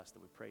ask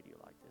that we pray to you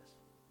like this.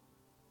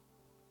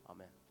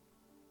 Amen.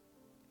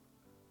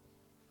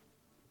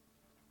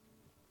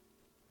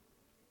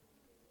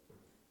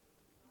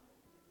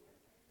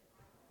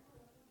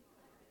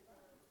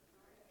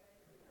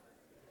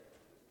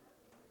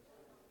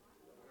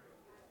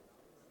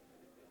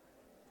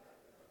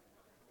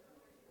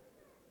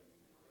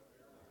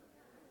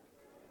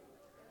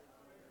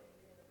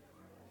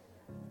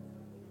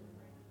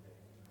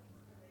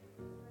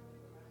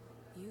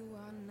 You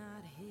are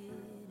not hidden.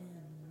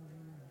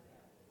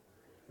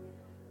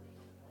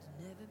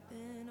 There's never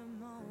been a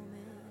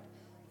moment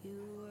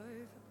you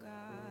were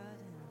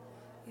forgotten.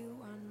 You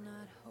are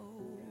not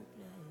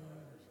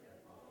hopeless.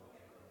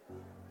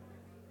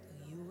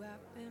 Though you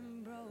have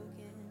been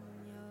broken,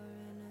 your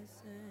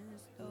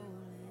innocence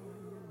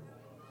stolen.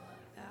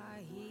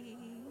 I hear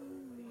you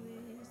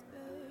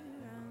whisper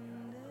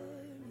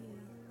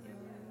underneath your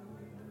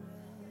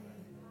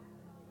breath.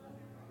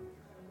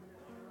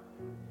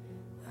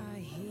 I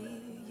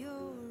hear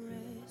your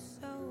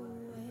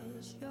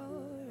SOS,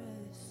 your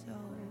SOS.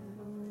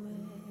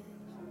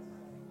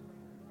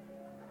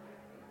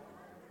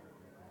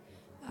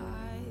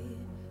 I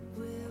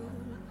will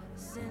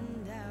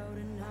send out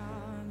an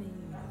army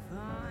to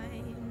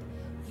find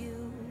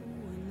you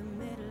in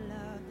the middle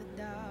of the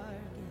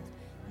darkest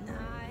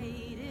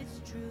night. It's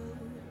true,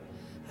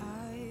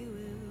 I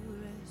will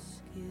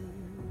rescue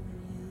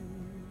you.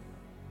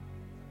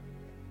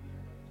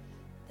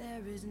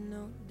 There is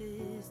no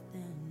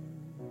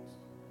distance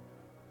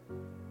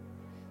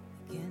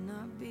that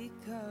cannot be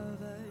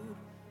covered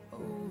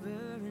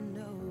over and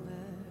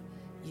over.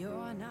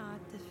 You're not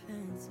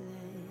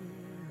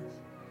defenseless.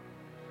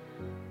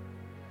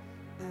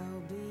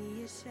 I'll be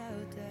your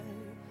shelter,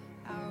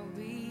 I'll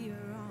be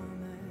your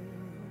armor.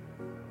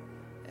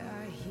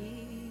 I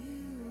hear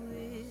you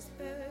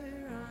whisper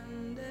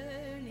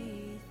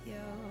underneath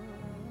your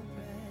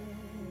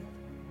breath.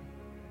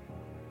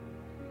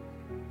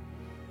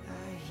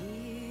 I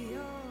hear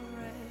your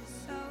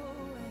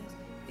SOS,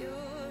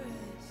 your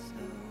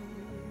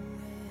SOS.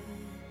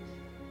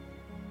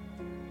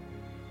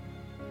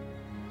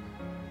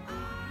 I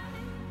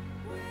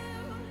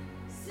will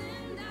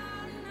send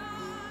out an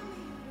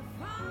army to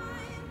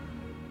find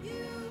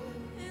you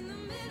in the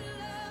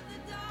middle of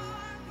the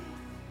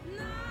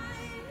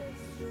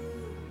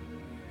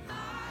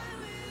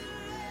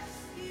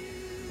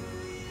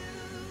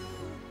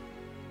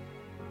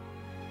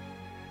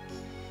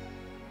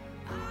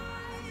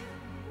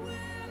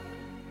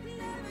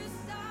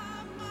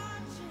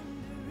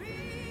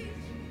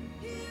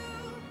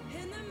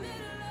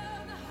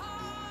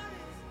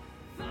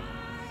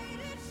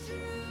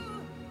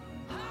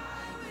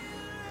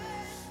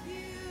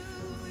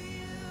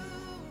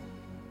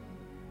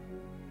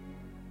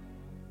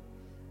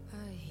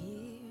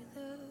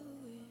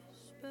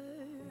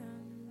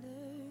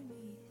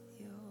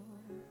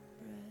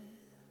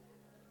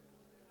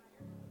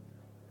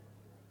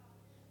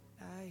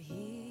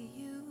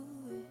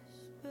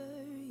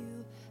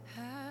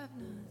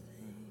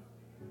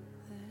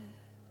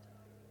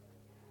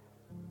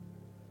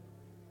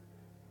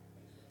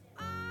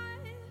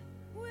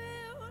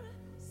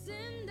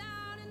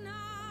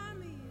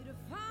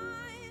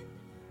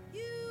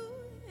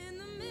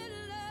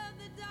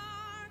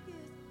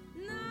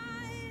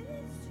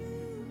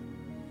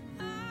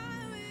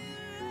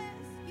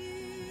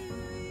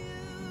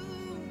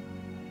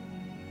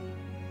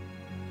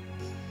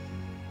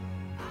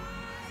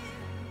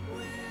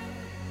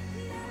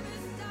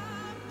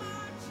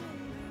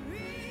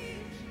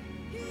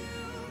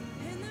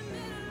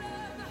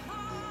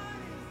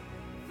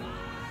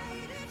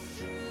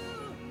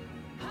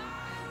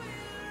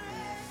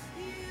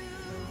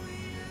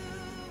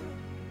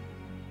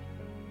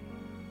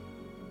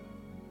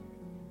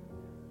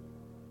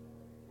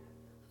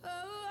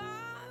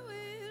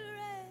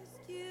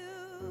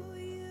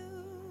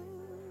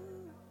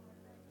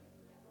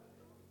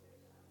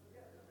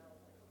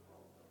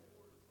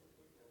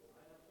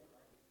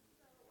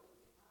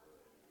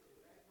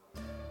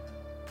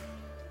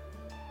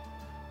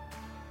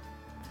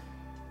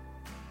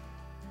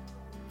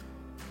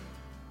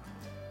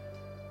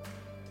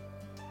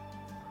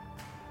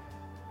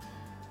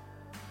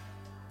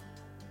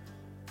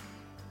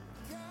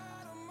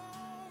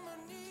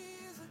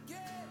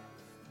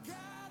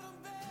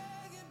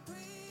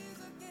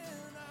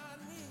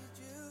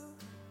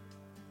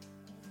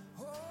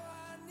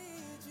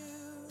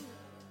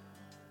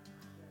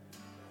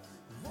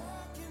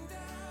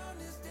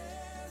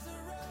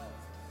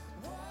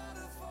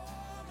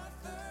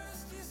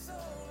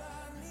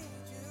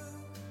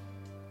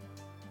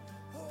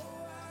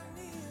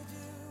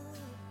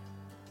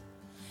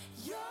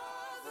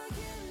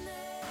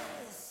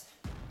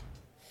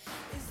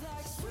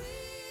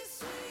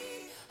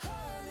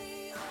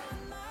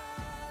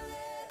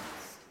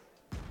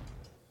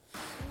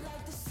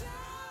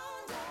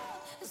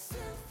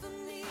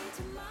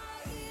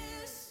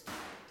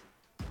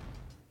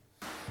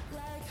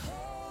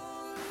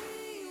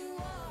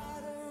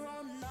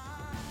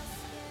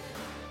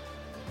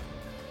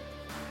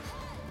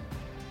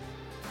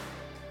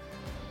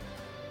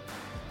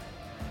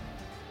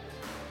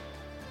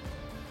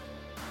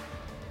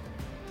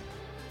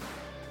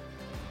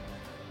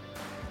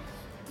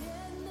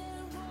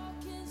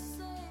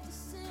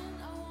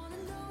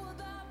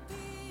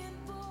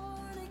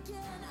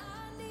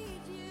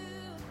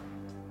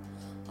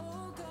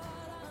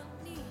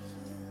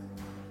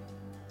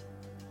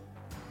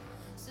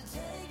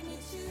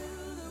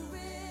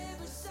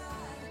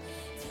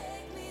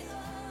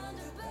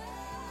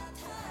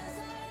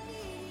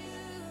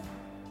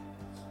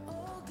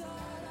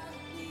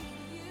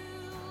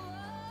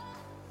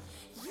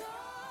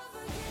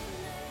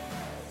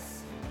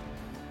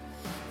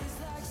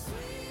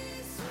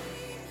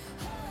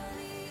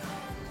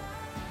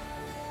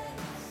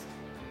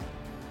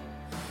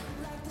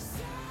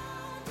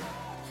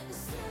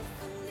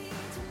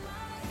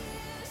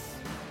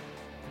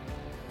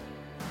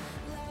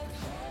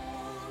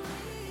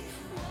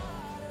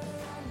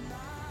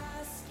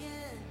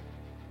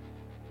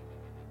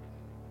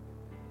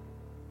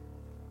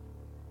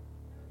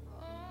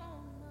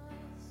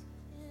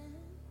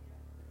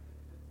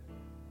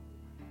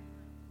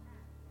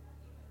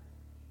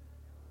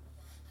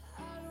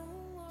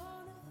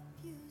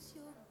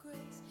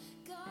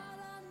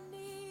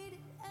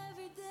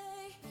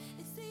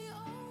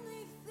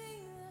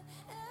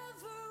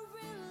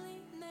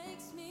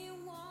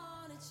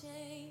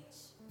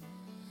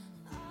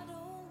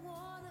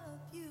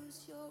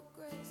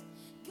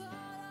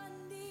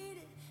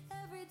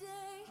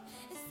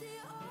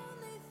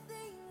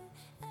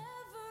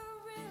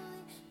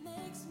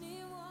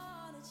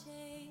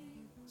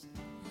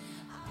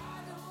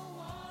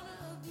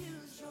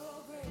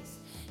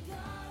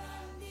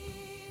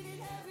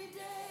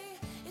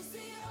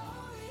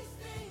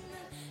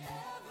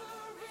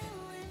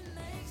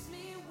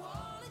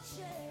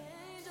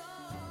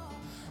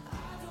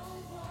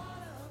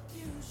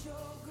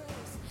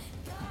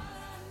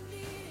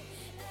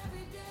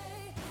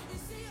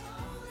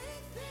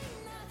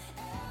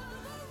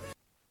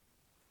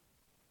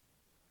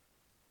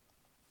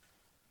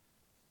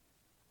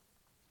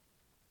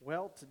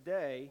Well,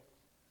 today,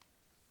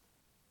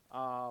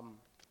 I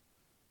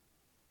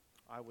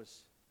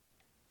was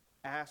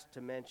asked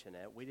to mention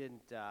it. We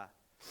didn't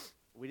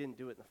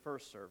do it in the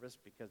first service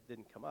because it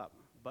didn't come up.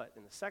 But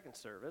in the second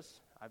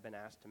service, I've been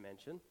asked to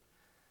mention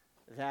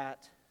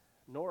that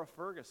Nora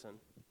Ferguson,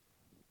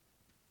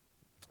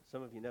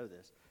 some of you know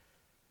this,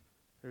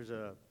 there's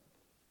a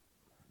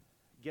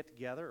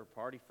get-together or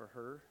party for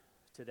her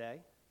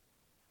today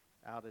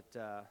out at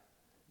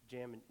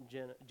Jim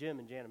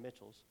and Jana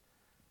Mitchell's.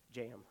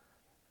 Jam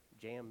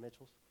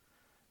Mitchell's.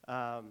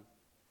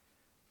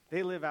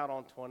 They live out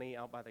on 20,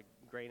 out by the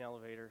grain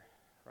elevator,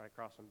 right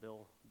across from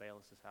Bill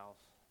Bayless's house.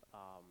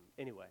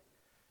 Anyway,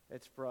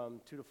 it's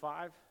from 2 to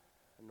 5.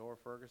 Nora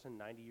Ferguson,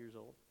 90 years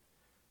old.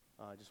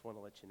 I just want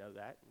to let you know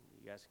that.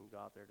 You guys can go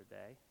out there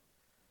today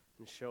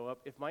and show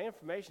up. If my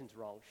information's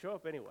wrong, show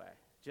up anyway.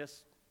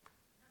 Just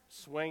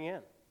swing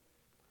in.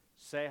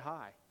 Say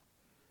hi.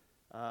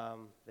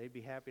 They'd be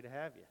happy to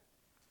have you.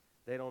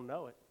 They don't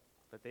know it,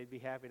 but they'd be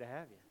happy to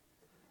have you.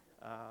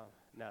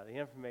 No, the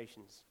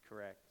information's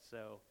correct,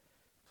 so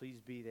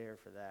please be there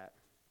for that.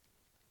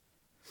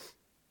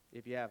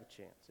 If you have a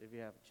chance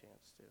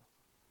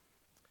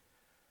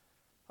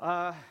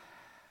to.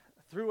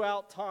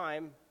 Throughout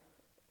time,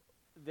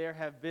 there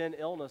have been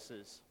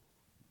illnesses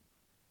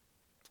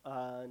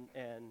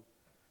and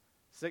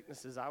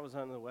sicknesses. I was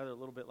under the weather a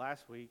little bit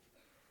last week,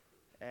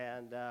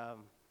 and I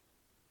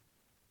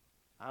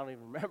don't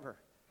even remember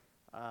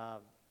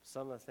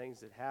some of the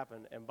things that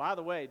happened. And by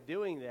the way,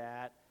 doing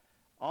that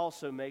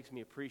also makes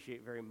me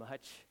appreciate very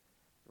much,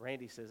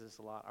 Randy says this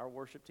a lot, our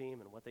worship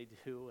team and what they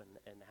do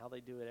and how they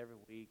do it every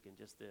week and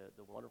just the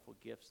wonderful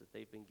gifts that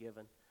they've been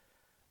given.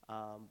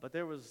 But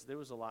there was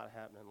a lot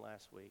happening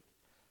last week.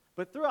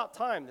 But throughout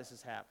time this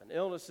has happened,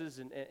 illnesses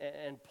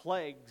and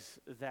plagues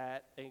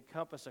that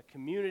encompass a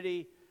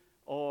community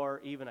or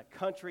even a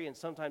country and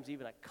sometimes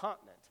even a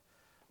continent.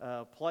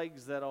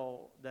 Plagues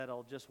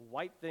that'll just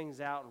wipe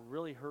things out and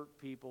really hurt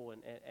people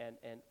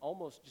and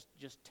almost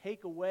just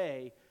take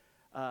away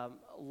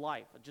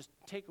life, just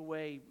take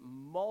away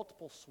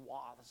multiple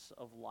swaths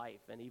of life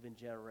and even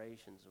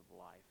generations of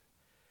life.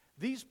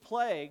 These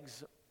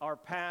plagues are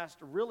passed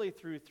really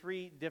through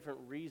three different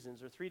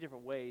reasons or three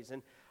different ways.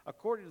 And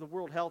according to the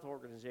World Health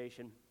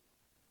Organization,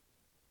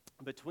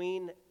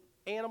 between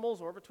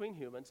animals or between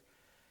humans,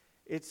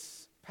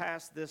 it's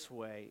passed this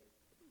way: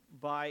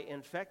 by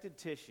infected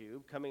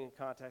tissue, coming in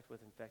contact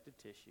with infected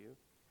tissue,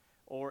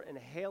 or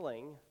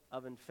inhaling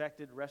of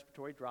infected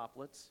respiratory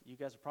droplets. You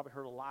guys have probably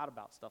heard a lot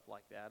about stuff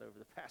like that over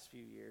the past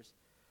few years.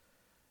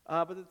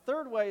 But the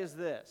third way is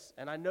this,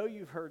 and I know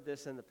you've heard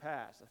this in the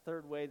past. The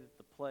third way that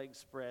the plague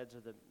spreads,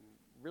 or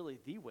really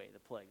the way the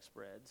plague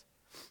spreads,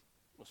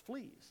 was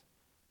fleas.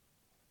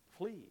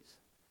 Fleas.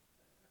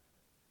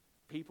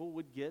 People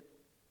would get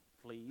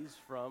fleas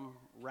from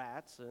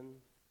rats, and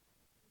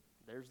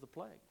there's the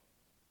plague.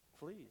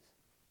 Fleas.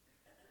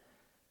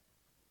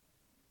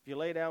 If you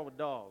lay down with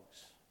dogs,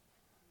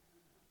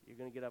 you're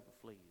going to get up with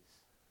fleas.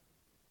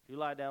 If you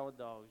lie down with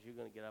dogs, you're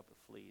going to get up with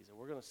fleas. And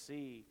we're going to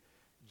see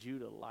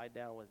Judah lie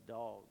down with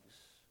dogs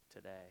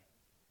today.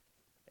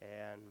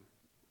 And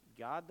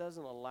God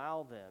doesn't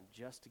allow them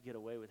just to get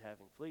away with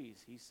having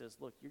fleas. He says,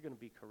 look, you're going to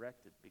be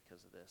corrected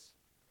because of this.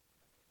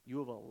 You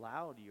have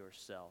allowed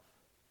yourself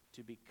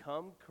to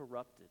become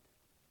corrupted.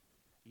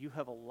 You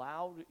have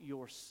allowed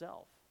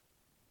yourself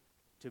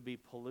to be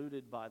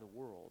polluted by the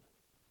world,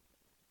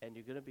 and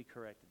you're going to be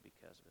corrected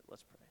because of it.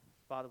 Let's pray.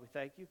 Father, we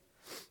thank you.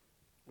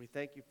 We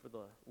thank you for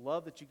the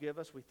love that you give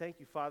us. We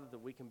thank you, Father, that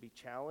we can be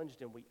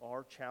challenged, and we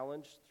are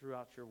challenged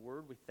throughout your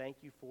word. We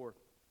thank you for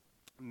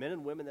men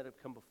and women that have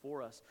come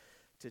before us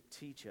to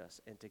teach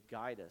us and to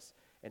guide us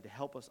and to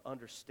help us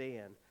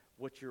understand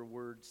what your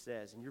word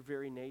says and your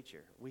very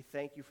nature. We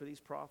thank you for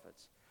these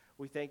prophets.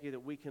 We thank you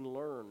that we can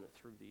learn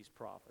through these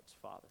prophets,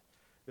 Father,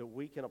 that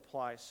we can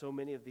apply so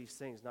many of these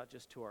things, not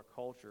just to our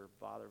culture,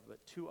 Father,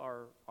 but to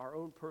our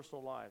own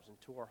personal lives and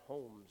to our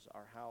homes,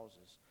 our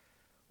houses.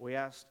 We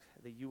ask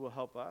that you will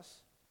help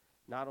us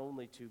not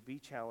only to be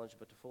challenged,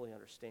 but to fully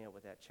understand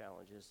what that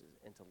challenge is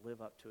and to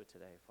live up to it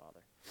today, Father.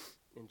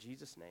 In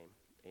Jesus' name,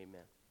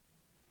 amen.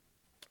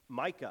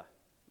 Micah.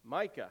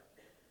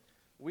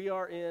 We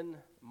are in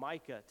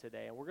Micah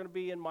today, and we're going to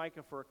be in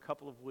Micah for a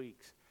couple of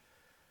weeks.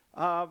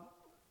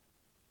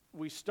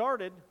 We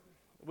started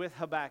with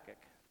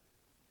Habakkuk.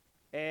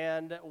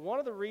 And one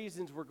of the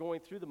reasons we're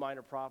going through the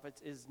minor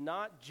prophets is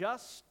not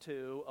just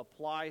to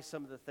apply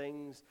some of the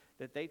things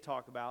that they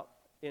talk about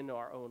in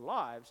our own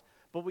lives,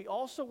 but we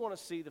also want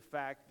to see the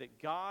fact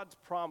that God's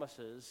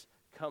promises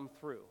come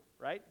through,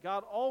 right?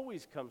 God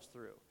always comes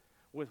through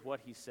with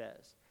what he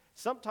says.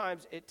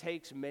 Sometimes it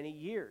takes many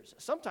years.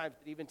 Sometimes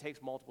it even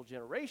takes multiple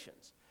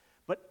generations.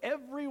 But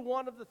every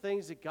one of the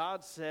things that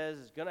God says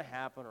is going to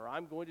happen or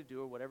I'm going to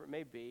do or whatever it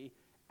may be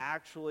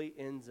actually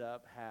ends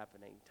up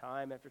happening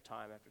time after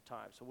time after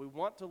time. So we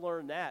want to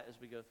learn that as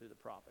we go through the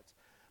prophets.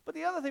 But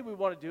the other thing we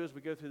want to do as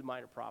we go through the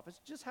minor prophets,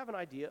 just have an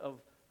idea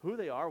of who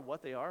they are, and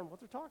what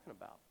they're talking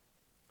about.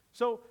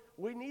 So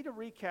we need to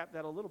recap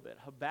that a little bit.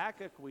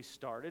 Habakkuk we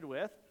started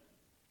with,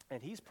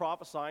 And he's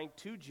prophesying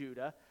to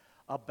Judah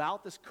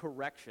about this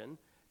correction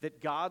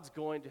that God's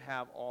going to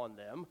have on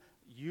them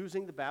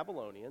using the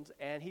Babylonians.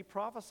 And he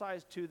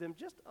prophesies to them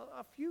just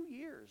a few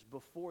years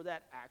before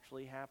that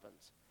actually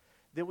happens.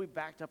 Then we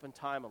backed up in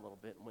time a little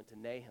bit and went to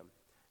Nahum.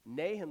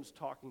 Nahum's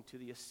talking to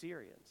the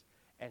Assyrians.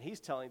 And he's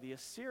telling the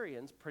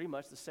Assyrians pretty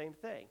much the same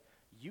thing.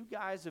 You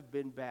guys have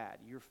been bad.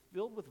 You're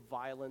filled with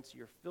violence.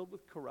 You're filled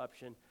with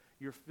corruption.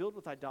 You're filled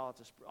with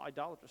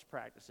idolatrous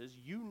practices.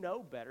 You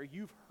know better.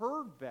 You've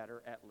heard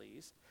better, at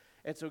least.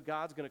 And so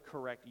God's going to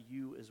correct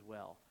you as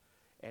well.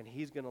 And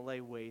he's going to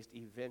lay waste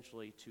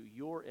eventually to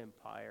your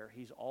empire.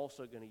 He's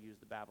also going to use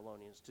the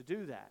Babylonians to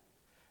do that.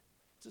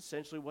 It's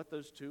essentially what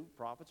those two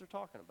prophets are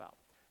talking about.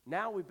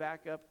 Now we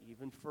back up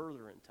even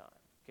further in time.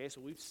 Okay,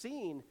 so we've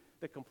seen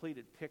the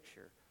completed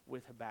picture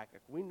with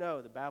Habakkuk. We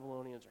know the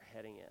Babylonians are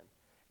heading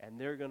in, and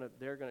they're going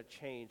to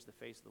change the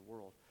face of the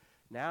world.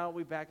 Now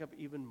we back up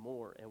even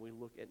more, and we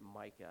look at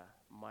Micah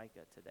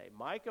today.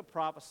 Micah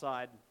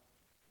prophesied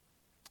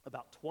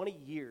about 20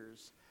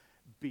 years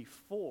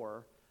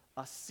before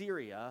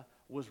Assyria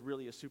was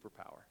really a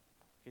superpower.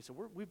 Okay, so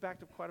we've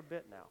backed up quite a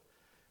bit now.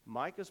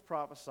 Micah's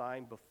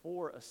prophesying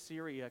before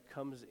Assyria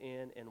comes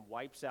in and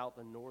wipes out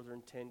the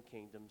northern 10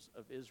 kingdoms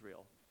of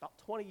Israel. About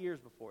 20 years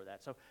before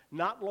that, so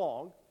not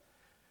long.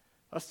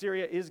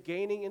 Assyria is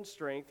gaining in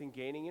strength and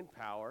gaining in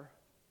power.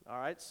 All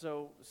right,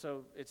 so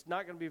it's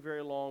not going to be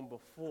very long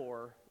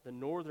before the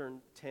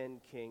northern 10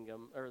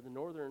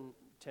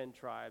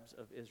 tribes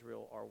of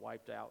Israel are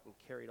wiped out and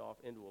carried off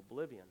into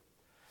oblivion.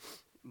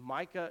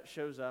 Micah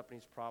shows up and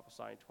he's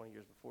prophesying 20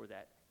 years before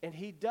that. And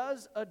he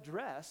does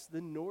address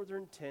the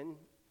northern 10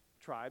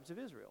 tribes of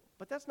Israel.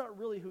 But that's not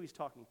really who he's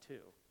talking to.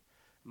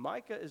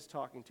 Micah is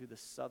talking to the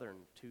southern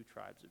 2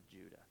 tribes of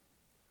Judah.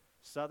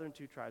 Southern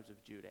 2 tribes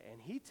of Judah.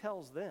 And he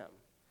tells them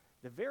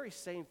the very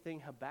same thing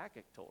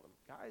Habakkuk told them.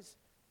 Guys,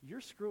 you're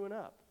screwing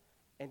up.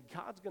 And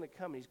God's going to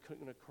come and he's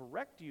going to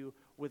correct you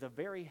with a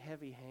very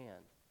heavy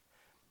hand.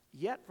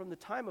 Yet from the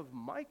time of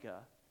Micah,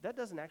 that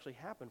doesn't actually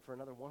happen for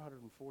another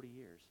 140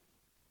 years.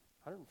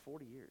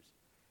 140 years.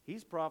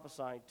 He's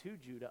prophesying to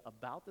Judah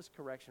about this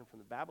correction from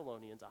the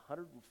Babylonians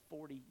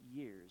 140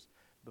 years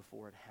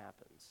before it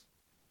happens.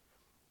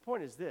 The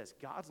point is this,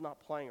 God's not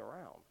playing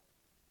around.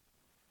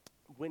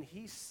 When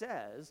he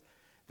says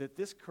that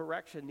this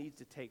correction needs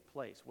to take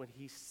place, when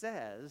he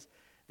says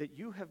that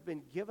you have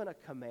been given a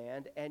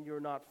command and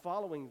you're not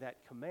following that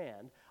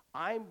command,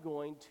 I'm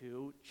going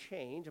to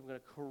change, I'm going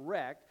to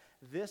correct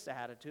this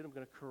attitude, I'm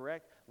going to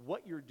correct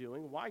what you're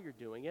doing, why you're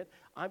doing it,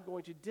 I'm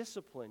going to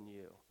discipline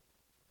you.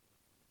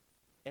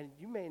 And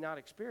you may not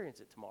experience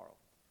it tomorrow.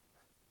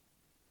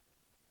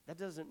 That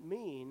doesn't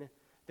mean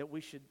that we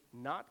should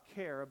not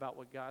care about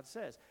what God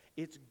says.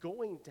 It's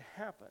going to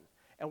happen.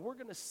 And we're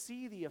going to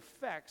see the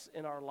effects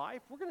in our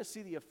life. We're going to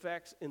see the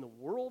effects in the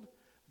world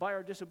by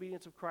our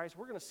disobedience of Christ.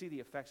 We're going to see the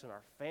effects in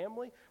our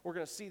family. We're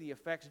going to see the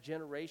effects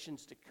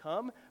generations to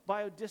come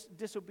by our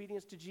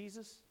disobedience to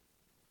Jesus.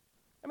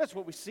 And that's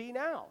what we see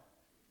now.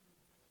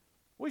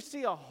 We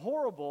see a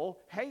horrible,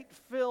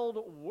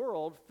 hate-filled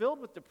world filled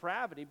with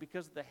depravity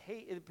because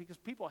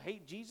people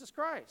hate Jesus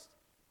Christ.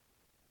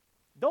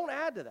 Don't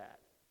add to that.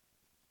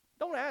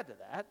 Don't add to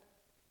that.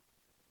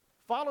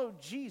 Follow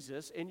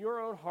Jesus in your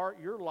own heart,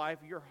 your life,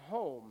 your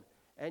home,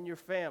 and your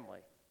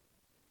family.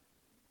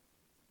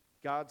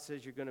 God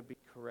says you're going to be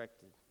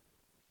corrected.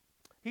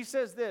 He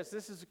says this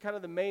is kind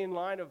of the main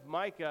line of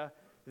Micah.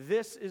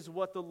 This is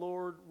what the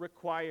Lord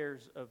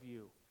requires of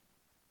you.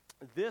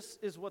 This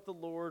is what the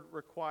Lord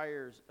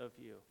requires of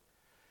you.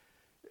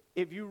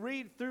 If you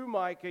read through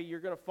Micah,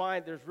 you're going to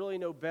find there's really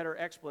no better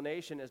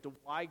explanation as to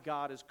why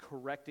God is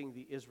correcting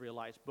the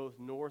Israelites, both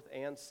north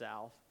and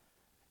south.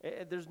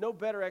 There's no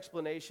better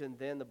explanation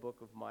than the book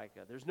of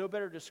Micah. There's no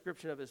better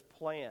description of his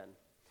plan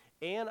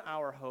and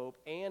our hope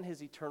and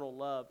his eternal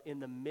love in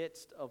the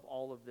midst of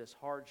all of this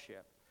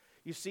hardship.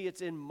 You see,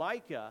 it's in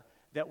Micah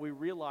that we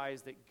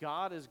realize that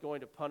God is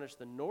going to punish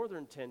the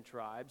northern 10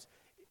 tribes.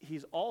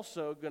 He's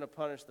also going to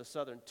punish the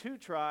southern 2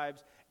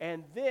 tribes.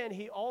 And then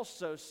he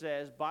also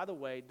says, by the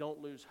way, don't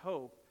lose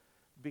hope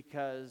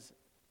because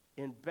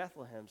in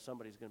Bethlehem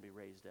somebody's going to be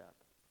raised up.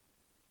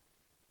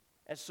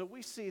 And so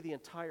we see the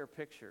entire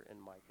picture in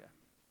Micah.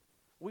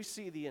 We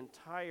see the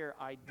entire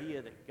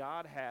idea that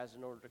God has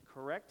in order to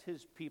correct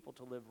his people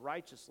to live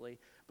righteously,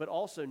 but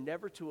also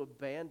never to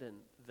abandon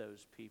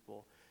those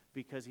people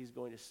because he's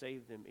going to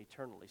save them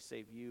eternally,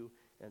 save you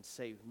and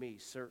save me,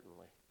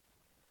 certainly.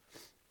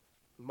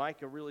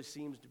 Micah really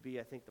seems to be,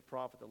 I think, the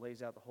prophet that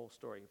lays out the whole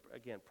story.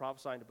 Again,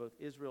 prophesying to both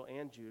Israel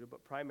and Judah,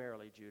 but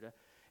primarily Judah.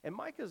 And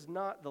Micah's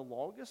not the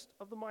longest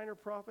of the minor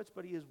prophets,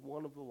 but he is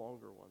one of the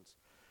longer ones.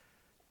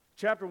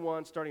 Chapter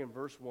 1, starting in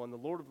verse 1, the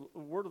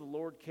word of the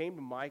Lord came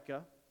to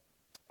Micah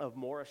of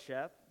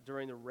Moresheth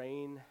during the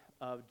reign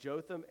of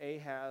Jotham,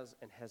 Ahaz,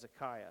 and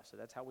Hezekiah. So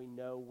that's how we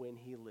know when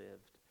he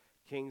lived,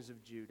 kings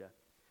of Judah.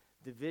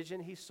 The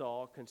vision he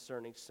saw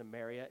concerning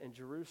Samaria and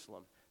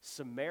Jerusalem.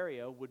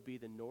 Samaria would be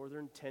the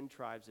northern 10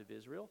 tribes of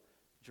Israel.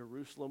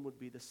 Jerusalem would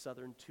be the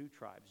southern 2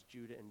 tribes,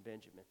 Judah and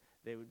Benjamin.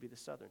 They would be the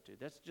southern two.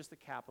 That's just the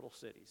capital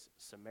cities,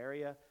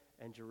 Samaria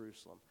and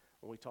Jerusalem.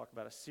 When we talk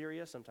about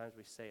Assyria, sometimes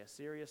we say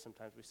Assyria,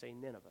 sometimes we say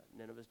Nineveh.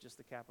 Nineveh is just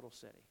the capital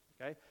city,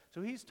 okay?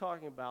 So he's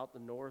talking about the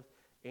north,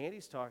 and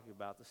he's talking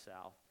about the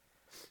south.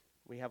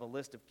 We have a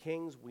list of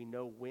kings. We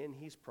know when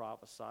he's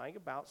prophesying,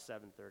 about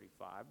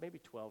 735, maybe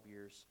 12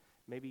 years,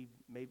 maybe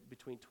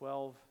between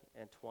 12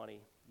 and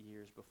 20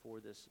 years before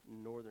this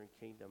northern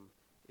kingdom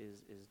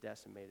is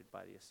decimated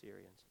by the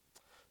Assyrians.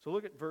 So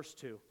look at verse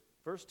 2.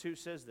 Verse 2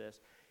 says this,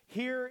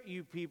 "Hear,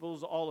 you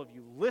peoples, all of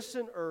you.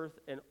 Listen, earth,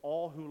 and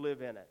all who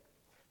live in it,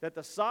 that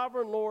the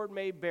sovereign Lord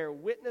may bear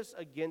witness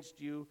against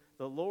you,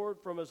 the Lord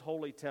from his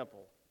holy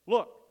temple.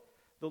 Look,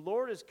 the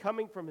Lord is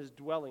coming from his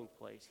dwelling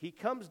place. He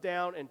comes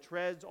down and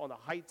treads on the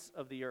heights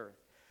of the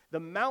earth. The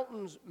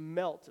mountains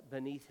melt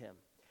beneath him,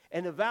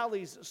 and the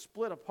valleys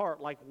split apart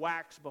like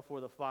wax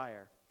before the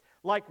fire,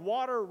 like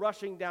water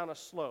rushing down a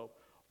slope.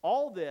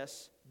 All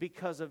this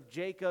because of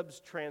Jacob's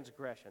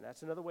transgression."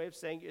 That's another way of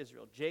saying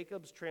Israel.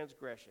 Jacob's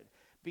transgression.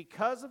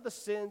 Because of the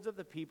sins of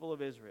the people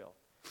of Israel.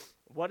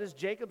 What is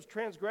Jacob's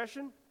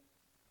transgression?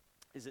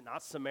 Is it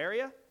not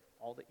Samaria?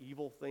 All the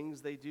evil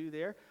things they do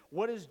there.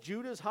 What is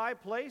Judah's high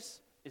place?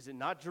 Is it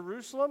not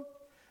Jerusalem?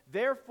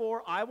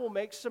 Therefore, I will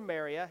make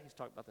Samaria, he's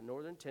talking about the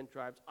northern 10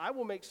 tribes, I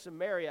will make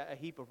Samaria a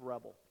heap of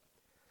rubble,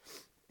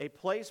 a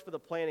place for the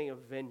planting of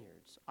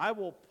vineyards. I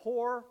will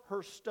pour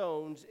her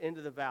stones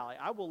into the valley.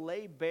 I will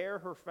lay bare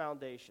her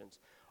foundations.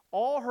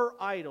 All her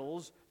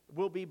idols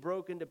will be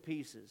broken to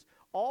pieces.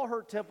 All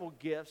her temple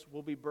gifts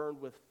will be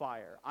burned with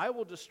fire. I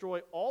will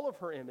destroy all of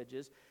her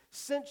images,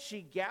 since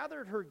she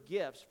gathered her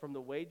gifts from the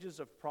wages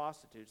of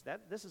prostitutes.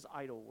 This is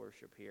idol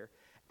worship here.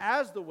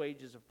 As the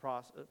wages of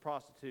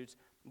prostitutes,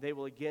 they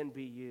will again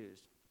be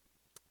used.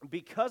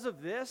 Because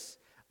of this,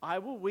 I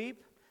will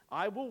weep,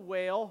 I will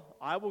wail,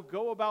 I will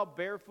go about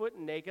barefoot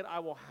and naked, I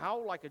will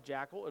howl like a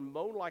jackal and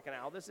moan like an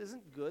owl. This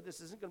isn't good,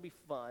 this isn't going to be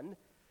fun.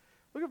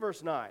 Look at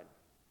verse 9.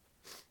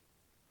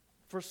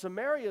 "For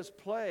Samaria's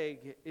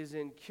plague is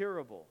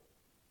incurable.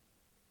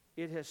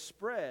 It has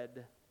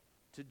spread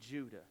to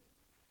Judah.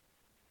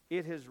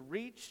 It has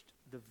reached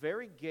the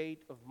very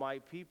gate of my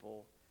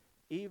people,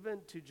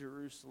 even to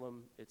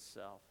Jerusalem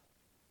itself."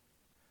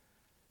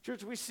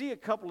 Church, we see a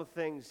couple of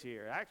things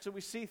here. Actually,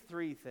 we see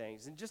three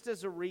things. And just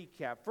as a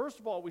recap, first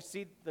of all, we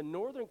see the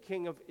northern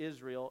king of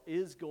Israel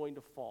is going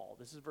to fall.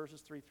 This is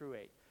verses 3 through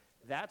 8.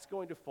 That's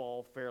going to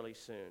fall fairly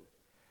soon.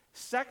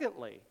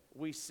 Secondly,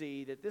 we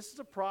see that this is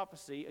a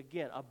prophecy,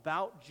 again,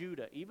 about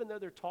Judah. Even though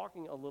they're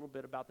talking a little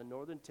bit about the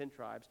northern 10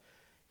 tribes,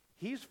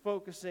 he's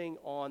focusing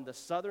on the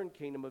southern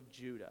kingdom of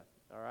Judah.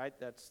 All right,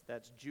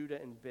 that's Judah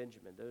and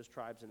Benjamin, those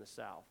tribes in the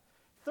south.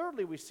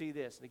 Thirdly, we see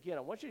this, and again,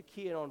 I want you to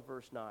key in on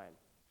verse 9.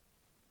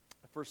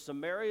 "For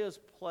Samaria's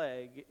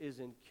plague is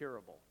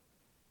incurable.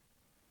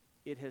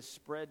 It has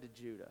spread to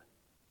Judah.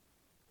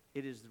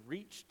 It has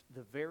reached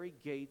the very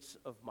gates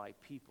of my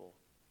people,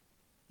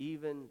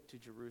 even to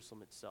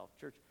Jerusalem itself."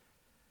 Church,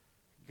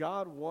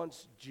 God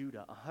wants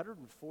Judah,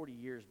 140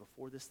 years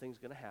before this thing's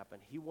going to happen,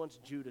 he wants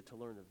Judah to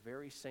learn the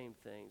very same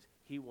things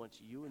he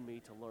wants you and me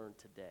to learn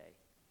today.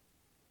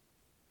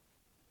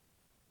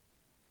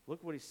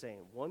 Look what he's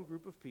saying. One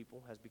group of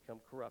people has become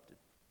corrupted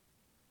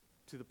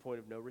to the point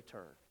of no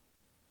return.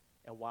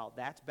 And while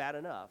that's bad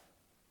enough,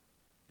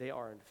 they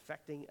are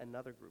infecting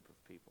another group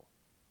of people.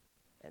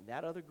 And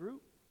that other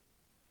group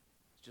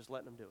is just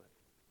letting them do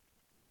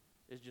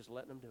it. It's just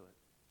letting them do it.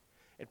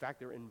 In fact,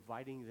 they're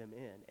inviting them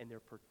in, and they're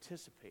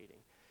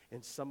participating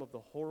in some of the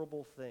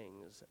horrible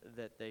things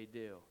that they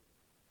do.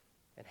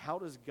 And how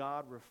does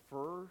God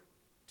refer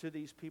to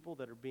these people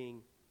that are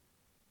being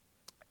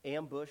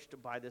ambushed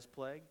by this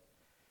plague?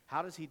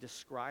 How does he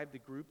describe the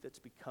group that's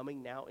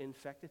becoming now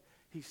infected?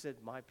 He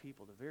said, "My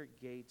people," the very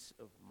gates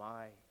of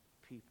my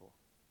people.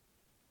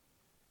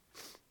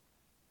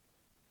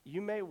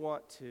 You may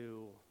want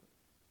to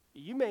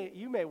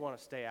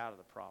stay out of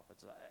the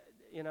prophets.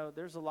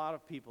 There's a lot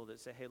of people that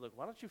say, "Hey, look,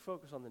 why don't you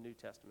focus on the New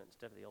Testament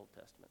instead of the Old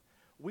Testament?"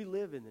 We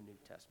live in the New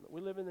Testament. We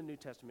live in the New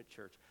Testament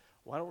church.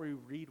 Why don't we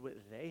read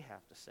what they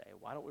have to say?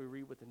 Why don't we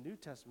read what the New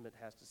Testament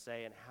has to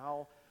say and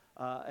how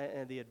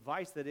and the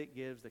advice that it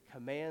gives, the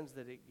commands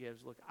that it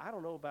gives? Look, I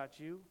don't know about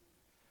you,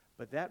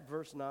 but that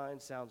verse 9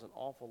 sounds an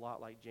awful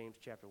lot like James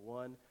chapter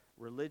 1.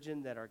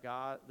 Religion that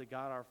the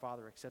God our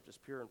Father accepts as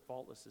pure and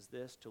faultless is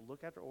this: to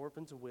look after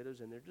orphans and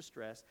widows in their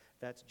distress,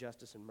 that's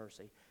justice and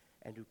mercy,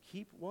 and to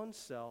keep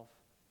oneself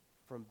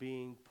from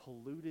being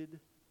polluted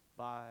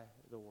by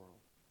the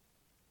world.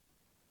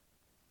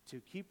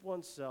 To keep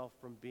oneself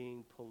from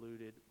being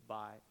polluted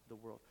by the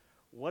world.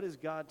 What is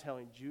God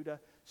telling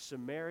Judah?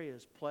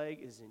 Samaria's plague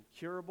is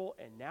incurable,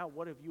 and now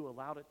what have you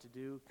allowed it to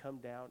do? Come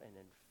down and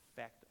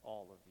infect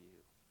all of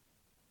you.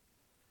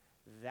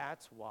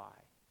 That's why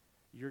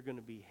you're going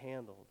to be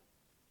handled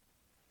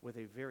with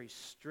a very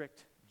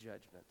strict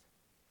judgment,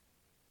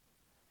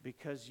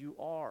 because you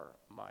are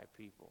my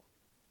people,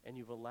 and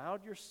you've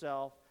allowed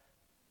yourself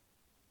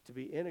to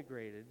be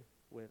integrated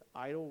with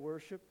idol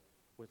worship,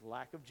 with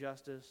lack of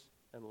justice,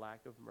 and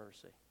lack of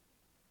mercy.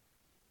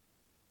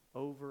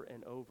 over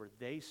and over.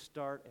 They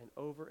start and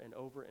over and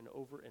over and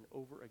over and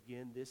over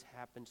again. This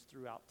happens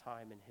throughout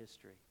time and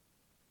history.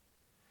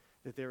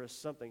 That there is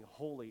something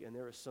holy, and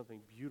there is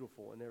something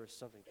beautiful, and there is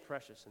something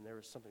precious, and there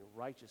is something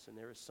righteous, and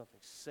there is something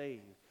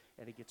saved,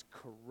 and it gets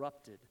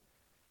corrupted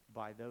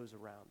by those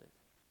around it.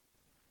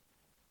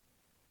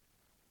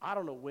 I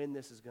don't know when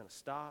this is going to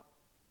stop.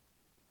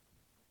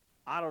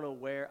 I don't know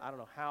where, I don't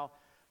know how,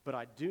 but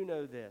I do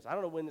know this. I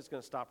don't know when it's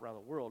going to stop around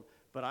the world,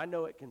 but I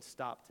know it can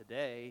stop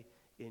today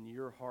in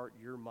your heart,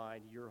 your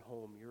mind, your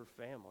home, your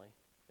family,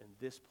 in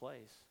this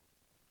place.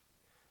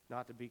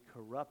 Not to be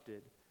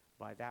corrupted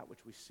by that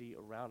which we see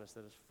around us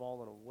that has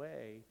fallen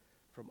away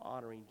from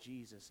honoring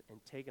Jesus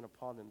and taken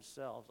upon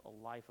themselves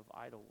a life of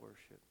idol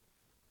worship.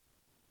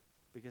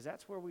 Because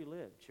that's where we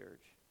live,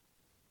 church.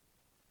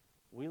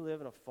 We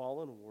live in a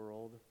fallen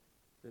world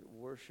that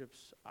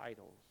worships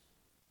idols.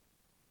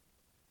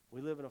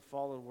 We live in a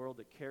fallen world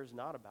that cares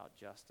not about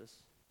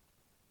justice,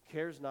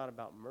 cares not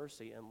about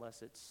mercy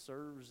unless it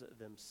serves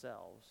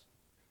themselves,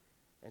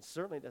 and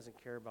certainly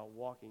doesn't care about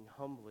walking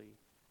humbly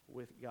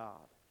with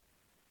God.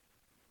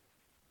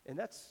 And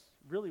that's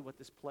really what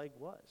this plague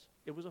was.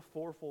 It was a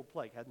fourfold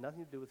plague. It had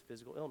nothing to do with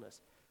physical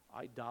illness.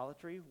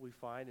 Idolatry, we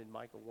find in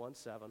Micah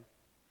 1:7.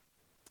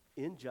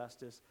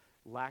 Injustice,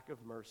 lack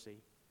of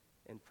mercy,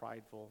 and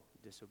prideful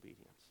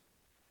disobedience.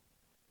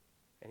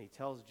 And he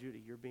tells Judah,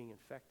 you're being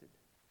infected.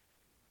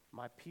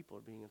 My people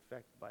are being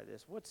infected by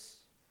this. What's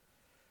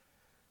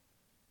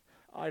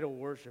idol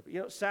worship?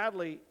 You know,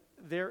 sadly,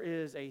 there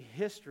is a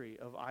history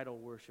of idol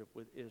worship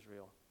with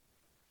Israel.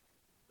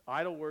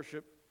 Idol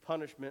worship,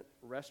 punishment,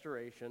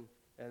 restoration,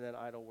 and then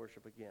idol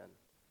worship again.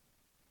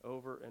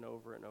 Over and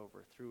over and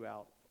over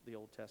throughout the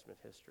Old Testament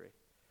history.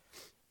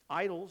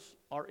 Idols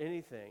are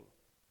anything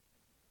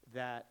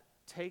that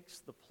takes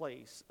the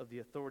place of the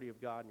authority of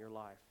God in your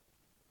life.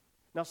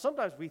 Now,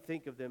 sometimes we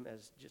think of them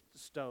as just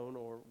stone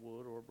or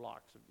wood or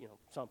blocks of,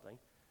 something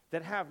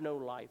that have no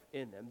life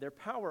in them. Their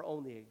power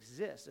only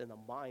exists in the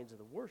minds of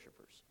the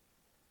worshipers.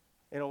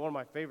 One of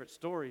my favorite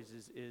stories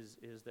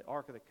is the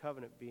Ark of the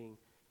Covenant being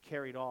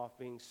carried off,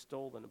 being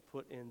stolen and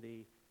put in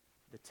the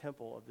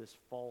temple of this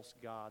false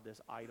god,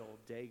 this idol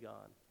Dagon.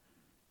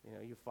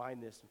 You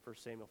find this in 1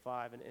 Samuel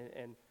 5,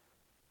 and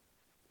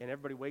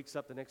everybody wakes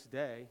up the next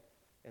day,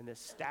 and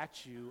this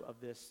statue of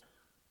this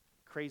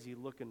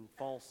crazy-looking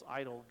false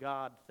idol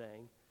god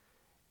thing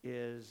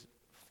is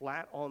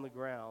flat on the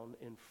ground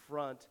in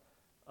front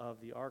of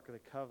the Ark of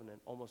the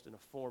Covenant, almost in a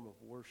form of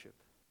worship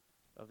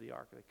of the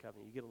Ark of the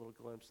Covenant. You get a little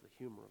glimpse of the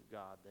humor of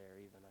God there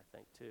even, I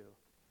think, too.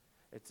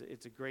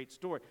 It's a great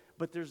story.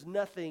 But there's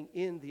nothing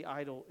in the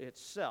idol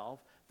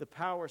itself. The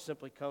power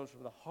simply comes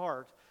from the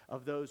heart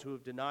of those who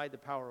have denied the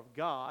power of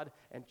God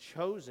and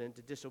chosen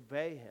to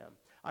disobey him.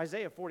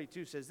 Isaiah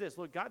 42 says this,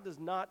 look, God does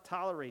not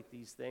tolerate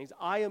these things.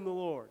 I am the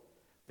Lord.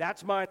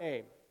 That's my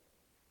name.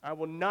 I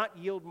will not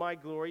yield my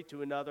glory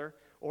to another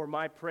or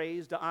my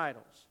praise to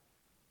idols.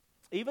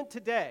 Even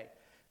today,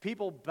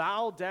 people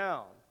bow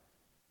down.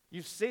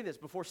 You see this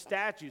before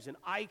statues and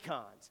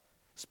icons,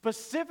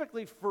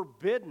 specifically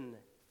forbidden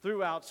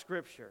throughout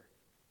Scripture.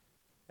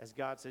 As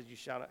God says, you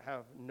shall not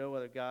have no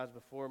other gods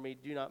before me.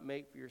 Do not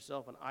make for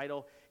yourself an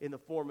idol in the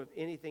form of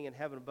anything in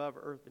heaven above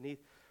or earth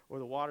beneath or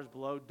the waters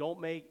below.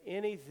 Don't make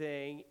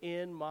anything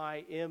in my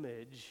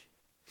image.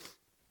 Do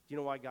you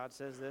know why God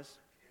says this?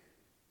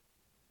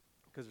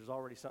 Because there's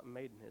already something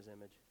made in his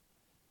image.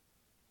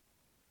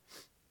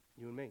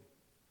 You and me.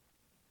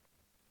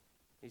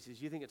 He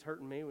says, you think it's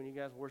hurting me when you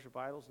guys worship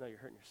idols? No, you're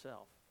hurting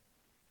yourself.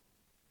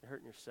 You're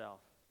hurting yourself.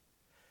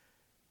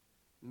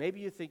 Maybe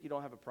you think you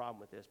don't have a problem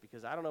with this,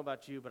 because I don't know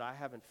about you, but I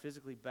haven't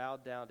physically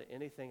bowed down to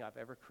anything I've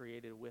ever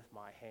created with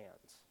my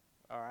hands.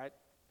 All right?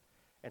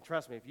 And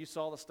trust me, if you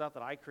saw the stuff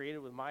that I created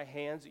with my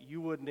hands,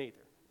 you wouldn't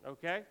either.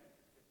 Okay?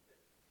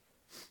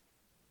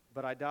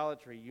 But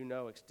idolatry,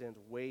 extends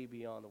way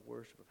beyond the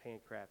worship of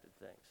handcrafted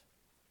things.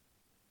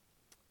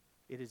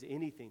 It is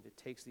anything that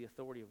takes the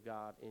authority of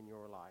God in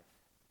your life.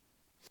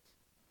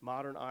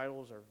 Modern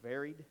idols are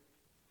varied.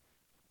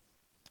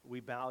 We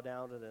bow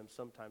down to them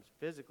sometimes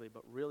physically,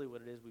 but really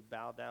what it is, we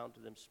bow down to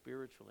them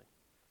spiritually,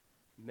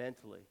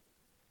 mentally,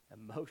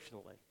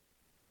 emotionally.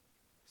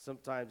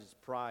 Sometimes it's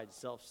pride,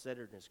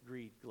 self-centeredness,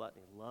 greed,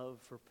 gluttony, love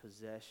for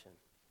possession.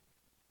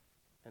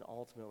 And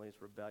ultimately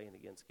it's rebellion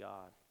against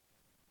God.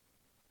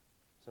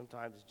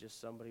 Sometimes it's just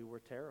somebody we're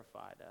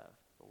terrified of.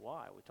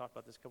 Why? We talked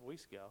about this a couple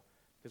weeks ago.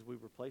 Because we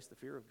replaced the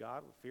fear of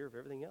God with fear of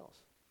everything else.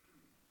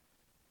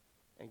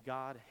 And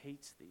God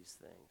hates these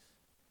things.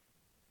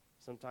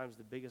 Sometimes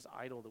the biggest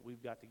idol that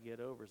we've got to get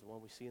over is the one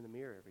we see in the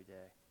mirror every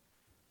day.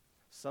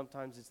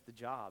 Sometimes it's the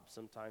job.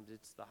 Sometimes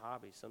it's the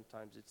hobby.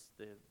 Sometimes it's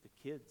the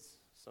kids.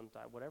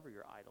 Sometimes whatever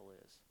your idol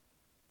is.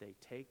 They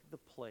take the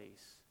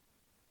place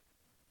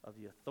of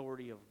the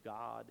authority of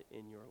God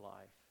in your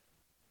life.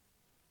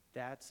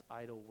 That's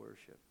idol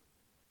worship.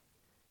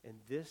 And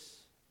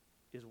this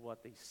is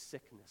what the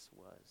sickness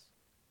was.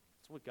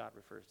 That's what God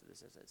refers to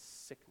this as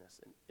sickness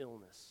and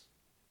illness.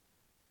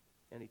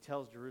 And he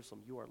tells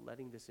Jerusalem, you are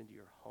letting this into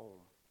your home.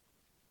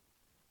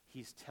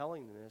 He's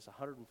telling them this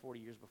 140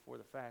 years before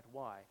the fact.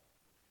 Why?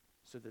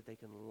 So that they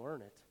can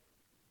learn it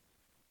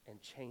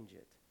and change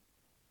it.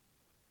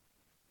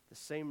 The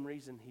same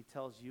reason he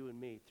tells you and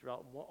me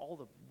throughout all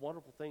the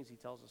wonderful things he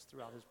tells us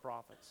throughout his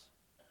prophets,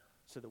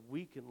 so that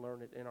we can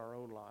learn it in our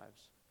own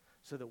lives,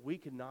 so that we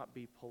can not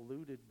be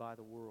polluted by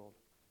the world,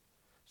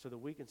 so that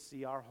we can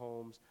see our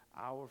homes,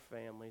 our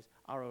families,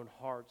 our own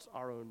hearts,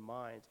 our own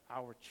minds,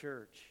 our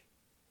church,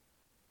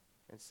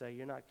 and say,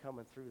 you're not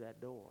coming through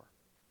that door.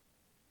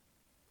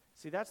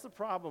 See, that's the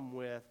problem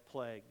with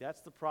plague.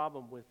 That's the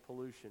problem with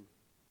pollution,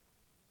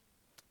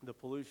 the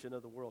pollution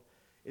of the world.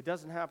 It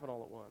doesn't happen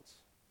all at once.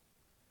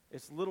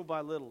 It's little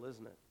by little,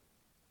 isn't it?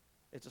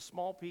 It's a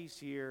small piece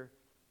here,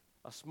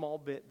 a small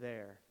bit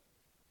there.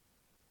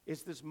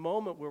 It's this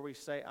moment where we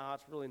say,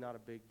 it's really not a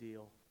big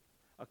deal.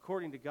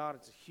 According to God,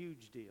 it's a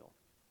huge deal.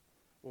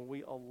 When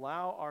we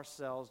allow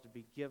ourselves to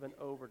be given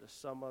over to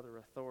some other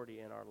authority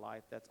in our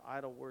life, that's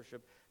idol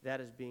worship, that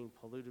is being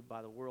polluted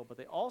by the world. But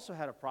they also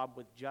had a problem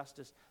with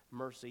justice,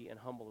 mercy, and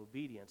humble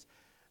obedience.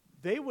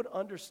 They would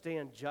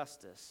understand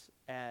justice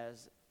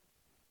as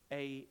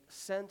a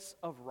sense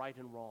of right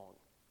and wrong.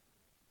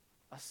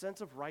 A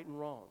sense of right and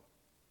wrong.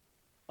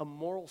 A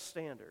moral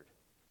standard.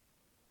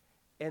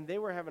 And they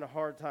were having a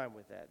hard time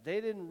with that. They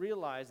didn't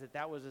realize that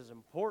that was as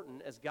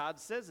important as God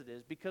says it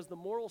is, because the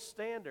moral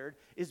standard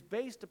is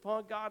based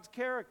upon God's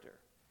character.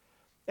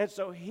 And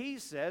so he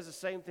says the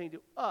same thing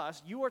to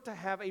us. You are to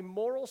have a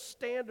moral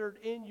standard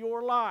in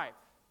your life.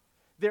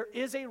 There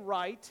is a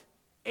right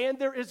and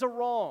there is a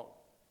wrong.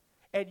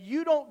 And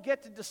you don't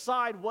get to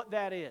decide what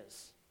that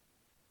is.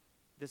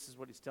 This is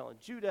what he's telling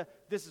Judah.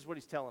 This is what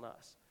he's telling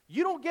us.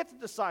 You don't get to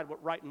decide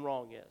what right and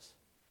wrong is.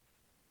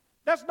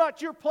 That's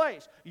not your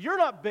place. You're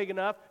not big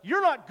enough.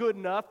 You're not good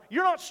enough.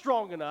 You're not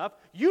strong enough.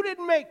 You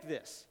didn't make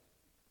this.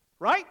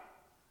 Right?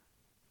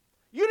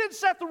 You didn't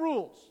set the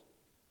rules.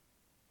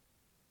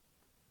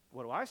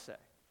 What do I say?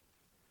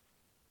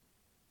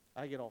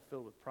 I get all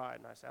filled with pride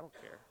and I say, I don't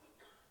care.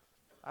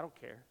 I don't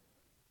care.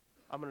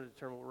 I'm going to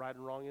determine what right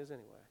and wrong is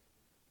anyway.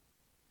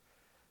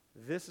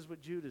 This is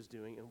what Judah's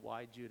doing and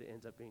why Judah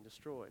ends up being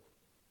destroyed.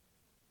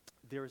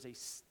 There is a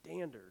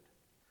standard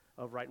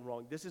of right and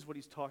wrong. This is what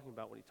he's talking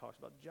about when he talks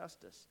about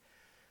justice.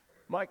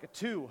 Micah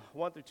 2,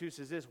 1-2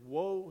 says this,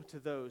 woe to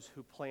those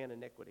who plan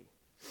iniquity,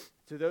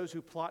 to those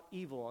who plot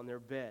evil on their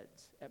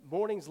beds. At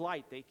morning's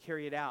light they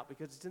carry it out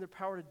because it's in their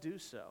power to do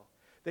so.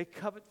 They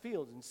covet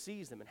fields and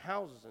seize them, and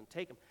houses and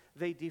take them.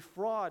 They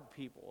defraud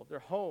people of their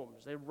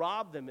homes. They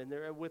rob them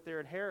with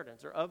their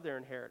inheritance or of their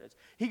inheritance.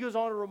 He goes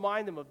on to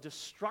remind them of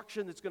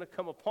destruction that's going to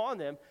come upon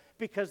them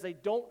because they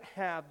don't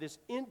have this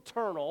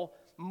internal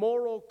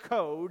moral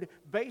code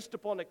based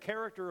upon the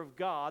character of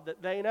God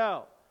that they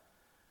know.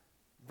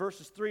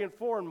 Verses 3 and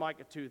 4 in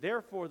Micah 2,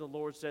 therefore the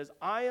Lord says,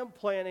 I am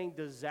planning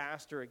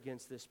disaster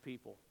against this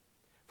people,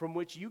 from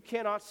which you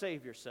cannot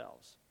save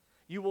yourselves.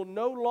 You will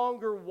no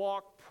longer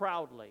walk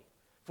proudly,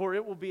 for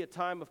it will be a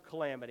time of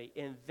calamity.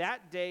 In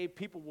that day,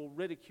 people will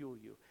ridicule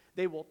you.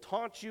 They will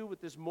taunt you with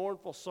this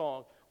mournful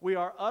song. We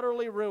are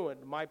utterly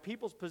ruined. My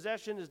people's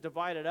possession is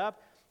divided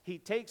up. He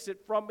takes it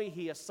from me.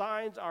 He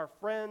assigns our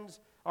friends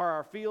or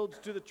our fields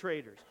to the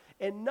traders.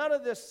 And none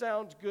of this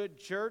sounds good,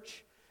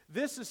 church.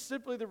 This is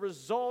simply the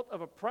result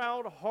of a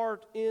proud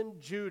heart in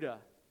Judah.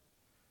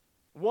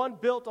 One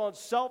built on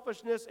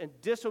selfishness and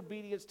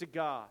disobedience to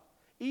God.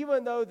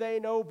 Even though they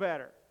know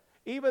better.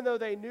 Even though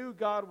they knew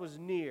God was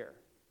near.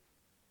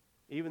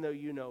 Even though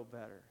you know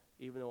better,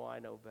 even though I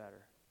know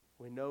better.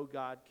 We know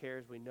God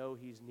cares. We know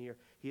he's near.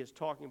 He is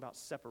talking about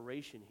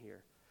separation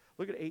here.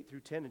 Look at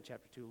 8-10 in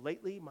chapter 2.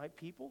 Lately, my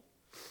people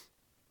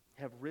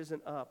have risen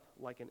up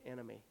like an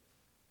enemy.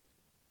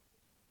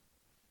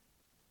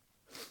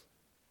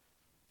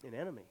 An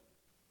enemy.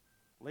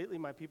 Lately,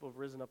 my people have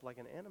risen up like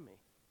an enemy.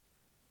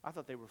 I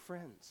thought they were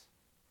friends.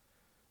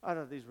 I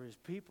thought these were his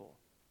people.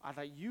 I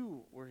thought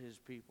you were his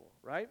people,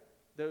 right?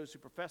 Those who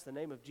profess the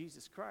name of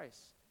Jesus Christ.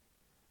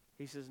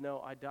 He says,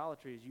 no,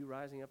 idolatry is you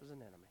rising up as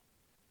an enemy.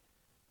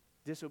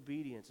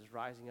 Disobedience is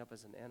rising up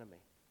as an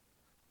enemy.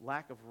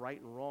 Lack of right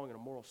and wrong and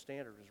a moral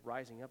standard is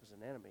rising up as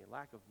an enemy.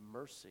 Lack of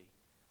mercy,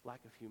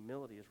 lack of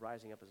humility is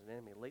rising up as an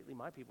enemy. Lately,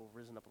 my people have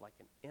risen up like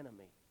an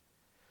enemy.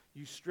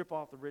 You strip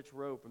off the rich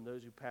robe from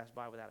those who pass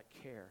by without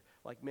a care,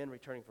 like men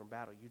returning from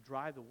battle. You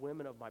drive the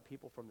women of my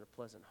people from their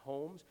pleasant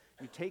homes.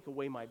 You take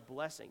away my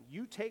blessing.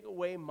 You take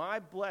away my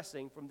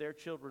blessing from their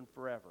children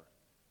forever.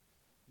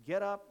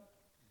 Get up,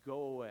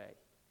 go away.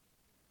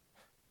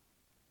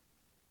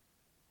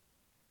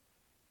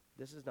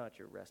 This is not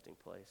your resting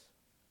place.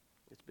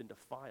 It's been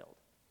defiled.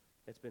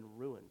 It's been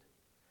ruined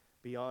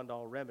beyond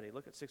all remedy.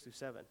 Look at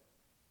 6-7.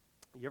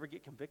 You ever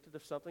get convicted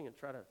of something and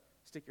try to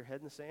stick your head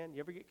in the sand? You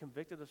ever get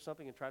convicted of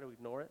something and try to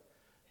ignore it?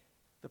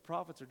 The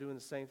prophets are doing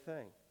the same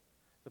thing.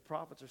 The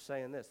prophets are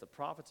saying this. The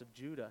prophets of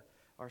Judah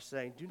are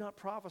saying, do not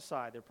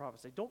prophesy. They're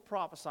prophesying. Don't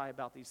prophesy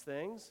about these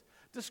things.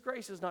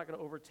 Disgrace is not going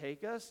to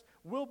overtake us.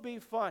 We'll be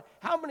fine.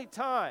 How many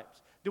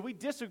times do we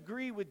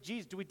disagree with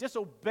Jesus? Do we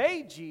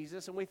disobey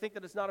Jesus and we think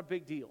that it's not a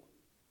big deal?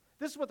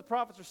 This is what the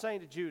prophets are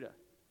saying to Judah.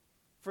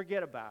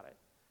 Forget about it.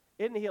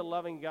 Isn't he a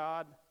loving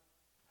God?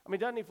 I mean,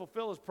 doesn't he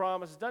fulfill his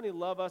promises? Doesn't he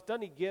love us?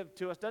 Doesn't he give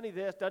to us? Doesn't he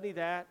this? Doesn't he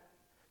that?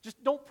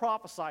 Just don't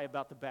prophesy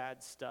about the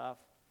bad stuff.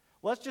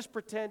 Let's just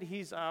pretend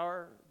he's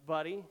our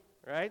buddy,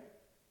 right?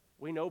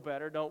 We know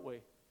better, don't we?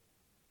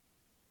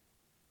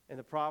 And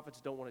the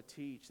prophets don't want to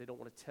teach. They don't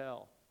want to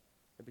tell.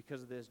 And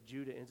because of this,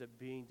 Judah ends up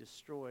being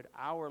destroyed.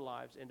 Our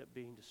lives end up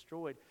being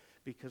destroyed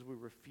because we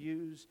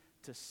refuse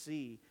to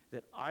see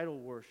that idol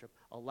worship,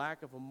 a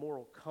lack of a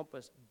moral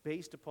compass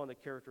based upon the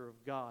character of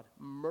God,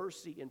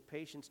 mercy and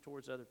patience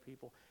towards other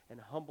people, and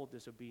humble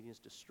disobedience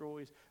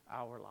destroys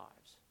our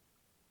lives.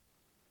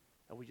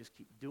 And we just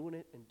keep doing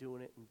it and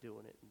doing it and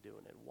doing it and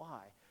doing it. Why?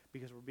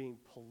 Because we're being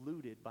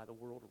polluted by the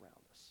world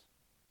around us.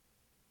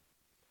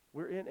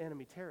 We're in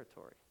enemy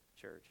territory,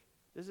 church.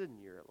 This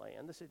isn't your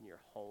land. This isn't your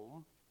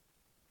home.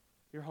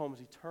 Your home is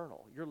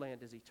eternal. Your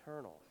land is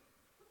eternal.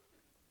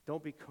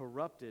 Don't be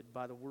corrupted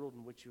by the world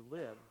in which you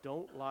live.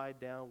 Don't lie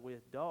down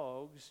with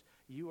dogs.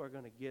 You are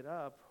going to get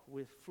up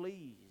with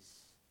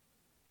fleas.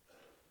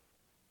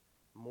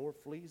 More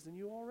fleas than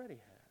you already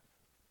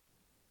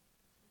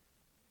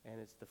have.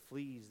 And it's the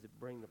fleas that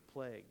bring the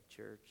plague,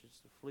 church. It's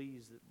the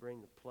fleas that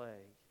bring the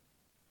plague.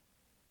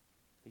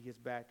 He gets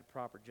back to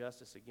proper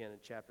justice again in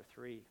chapter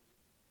 3.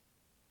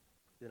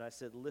 Then I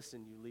said,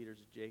 listen, you leaders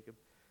of Jacob,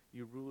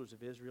 you rulers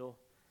of Israel,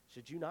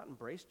 should you not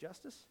embrace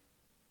justice?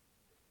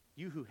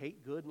 You who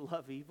hate good and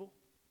love evil?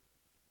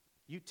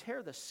 You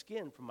tear the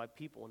skin from my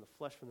people and the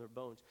flesh from their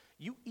bones.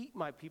 You eat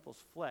my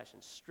people's flesh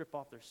and strip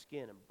off their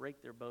skin and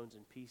break their bones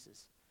in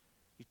pieces.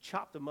 You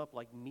chop them up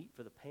like meat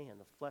for the pan,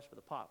 the flesh for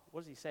the pot.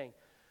 What is he saying?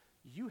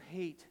 You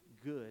hate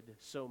good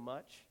so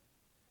much.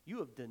 You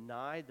have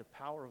denied the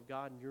power of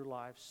God in your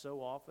life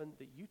so often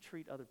that you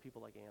treat other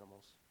people like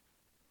animals.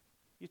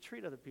 You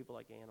treat other people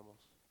like animals.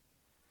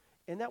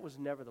 And that was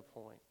never the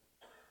point.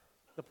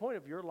 The point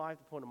of your life,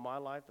 the point of my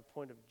life, the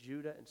point of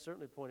Judah, and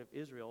certainly the point of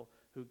Israel,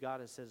 who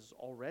God has says is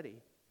already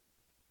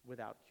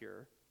without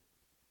cure,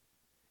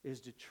 is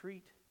to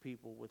treat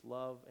people with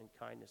love and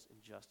kindness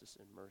and justice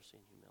and mercy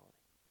and humility.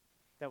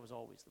 That was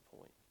always the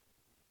point.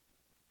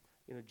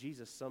 You know,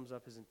 Jesus sums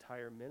up his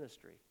entire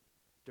ministry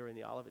during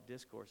the Olivet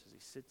Discourse as he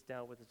sits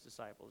down with his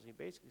disciples. He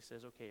basically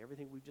says, okay,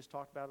 everything we've just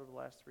talked about over the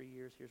last 3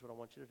 years, here's what I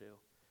want you to do.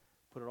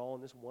 Put it all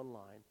in this one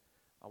line.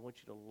 I want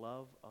you to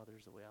love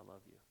others the way I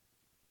love you.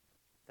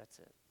 That's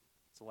it.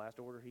 It's the last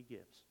order he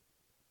gives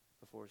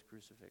before his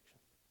crucifixion.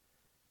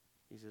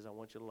 He says, I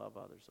want you to love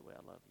others the way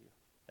I love you.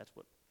 That's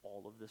what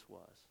all of this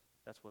was.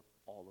 That's what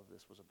all of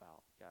this was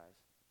about, guys.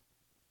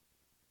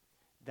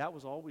 That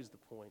was always the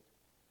point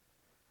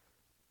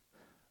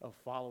of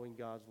following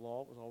God's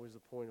law. It was always the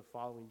point of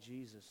following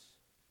Jesus.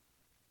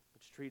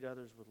 To treat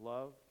others with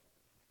love,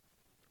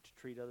 to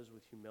treat others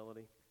with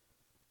humility,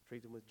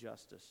 treat them with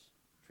justice,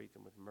 treat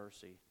them with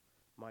mercy.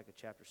 Micah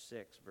chapter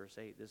 6, verse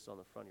 8, this is on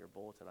the front of your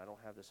bulletin. I don't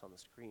have this on the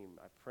screen.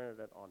 I printed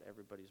it on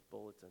everybody's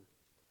bulletin.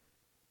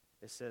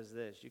 It says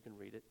this. You can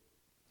read it.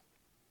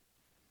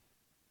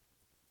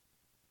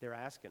 They're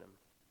asking him.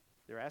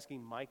 They're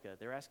asking Micah.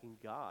 They're asking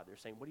God. They're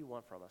saying, what do you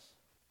want from us?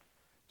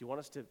 Do you want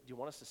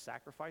us to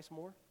sacrifice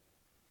more?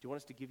 Do you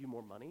want us to give you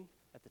more money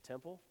at the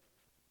temple?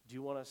 Do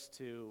you want us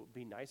to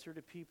be nicer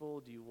to people?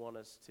 Do you want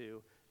us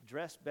to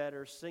dress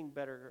better, sing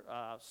better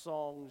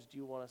songs? Do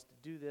you want us to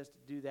do this, to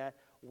do that?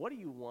 What do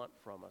you want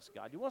from us,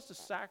 God? Do you want us to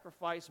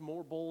sacrifice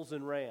more bulls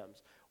and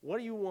rams? What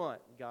do you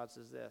want? God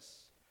says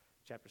this,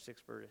 chapter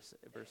 6,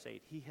 verse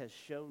 8. He has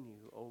shown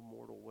you, O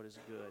mortal, what is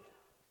good.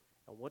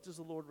 And what does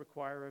the Lord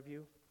require of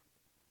you?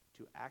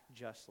 To act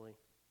justly,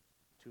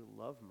 to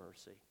love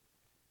mercy,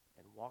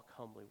 and walk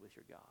humbly with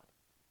your God.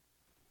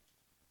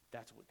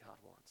 That's what God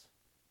wants.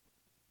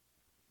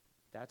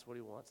 That's what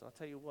he wants. And I'll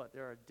tell you what,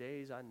 there are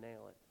days I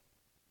nail it.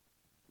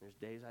 There's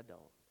days I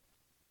don't.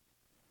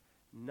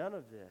 None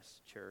of this,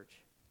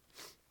 church,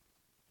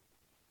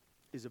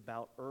 is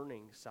about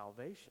earning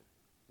salvation.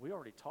 We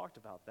already talked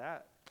about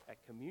that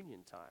at communion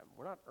time.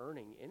 We're not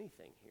earning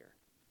anything here.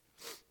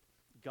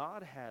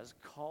 God has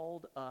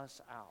called us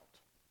out.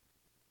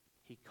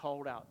 He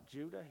called out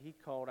Judah. He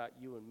called out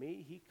you and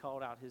me. He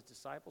called out his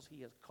disciples.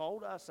 He has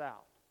called us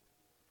out.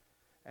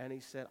 And he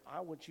said,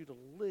 I want you to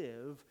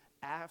live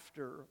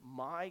after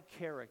my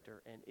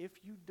character. And if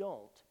you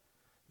don't,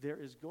 there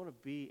is going to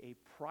be a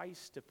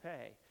price to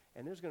pay.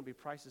 And there's going to be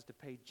prices to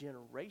pay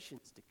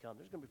generations to come.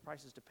 There's going to be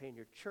prices to pay in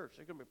your church.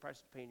 There's going to be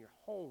prices to pay in your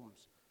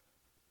homes.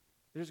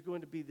 There's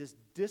going to be this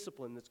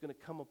discipline that's going to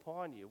come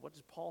upon you. What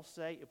does Paul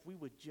say? If we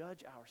would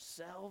judge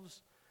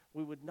ourselves,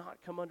 we would not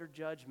come under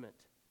judgment.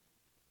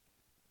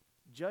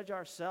 Judge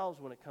ourselves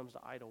when it comes to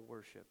idol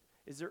worship.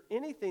 Is there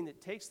anything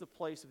that takes the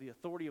place of the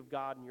authority of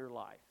God in your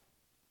life?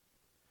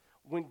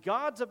 When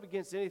God's up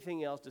against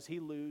anything else, does he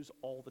lose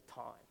all the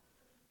time?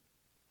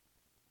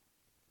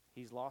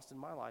 He's lost in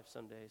my life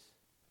some days.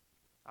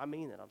 I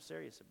mean that. I'm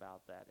serious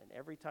about that. And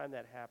every time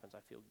that happens, I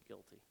feel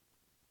guilty.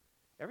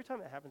 Every time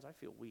that happens, I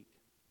feel weak.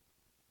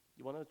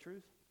 You want to know the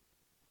truth?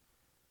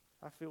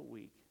 I feel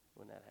weak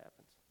when that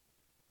happens.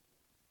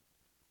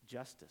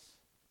 Justice.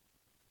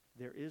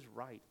 There is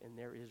right and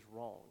there is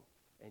wrong,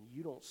 and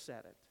you don't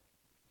set it.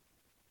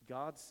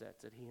 God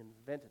sets it. He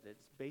invented it.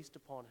 It's based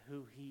upon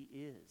who he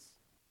is.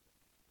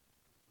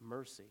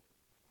 Mercy.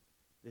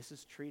 This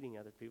is treating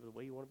other people the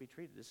way you want to be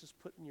treated. This is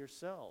putting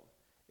yourself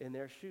in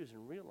their shoes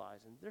and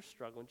realizing they're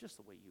struggling just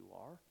the way you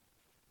are.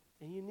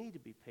 And you need to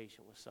be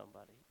patient with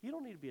somebody. You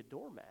don't need to be a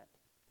doormat,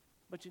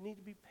 but you need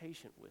to be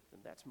patient with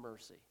them. That's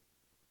mercy.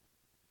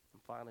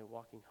 And finally,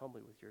 walking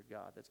humbly with your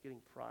God. That's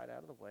getting pride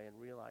out of the way and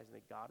realizing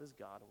that God is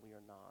God and we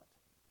are not.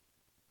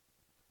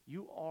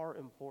 You are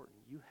important.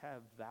 You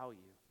have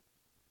value.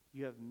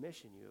 You have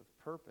mission. You have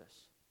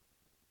purpose.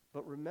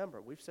 But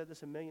remember, we've said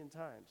this a million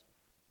times.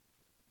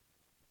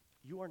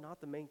 You are not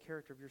the main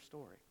character of your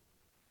story.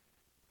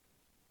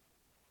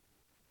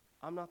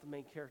 I'm not the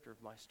main character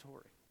of my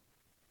story.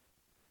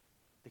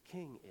 The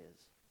king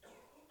is.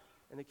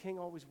 And the king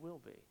always will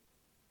be.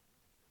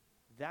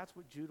 That's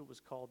what Judah was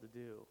called to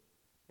do.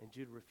 And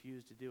Judah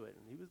refused to do it.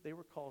 And they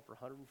were called for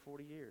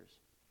 140 years.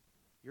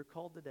 You're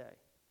called today.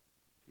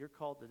 You're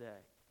called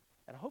today.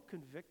 And I hope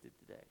convicted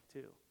today,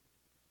 too,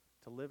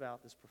 to live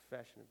out this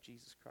profession of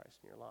Jesus Christ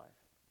in your life.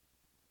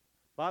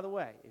 By the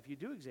way, if you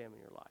do examine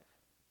your life,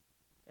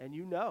 and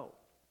you know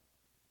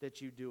that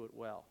you do it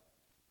well,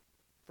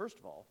 first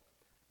of all,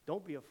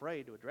 don't be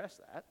afraid to address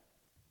that.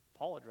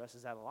 Paul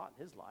addresses that a lot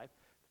in his life.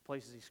 The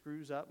places he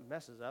screws up and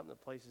messes up and the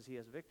places he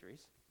has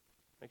victories.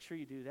 Make sure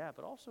you do that,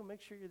 but also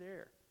make sure you're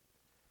there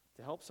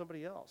to help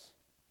somebody else.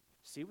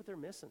 See what they're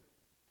missing.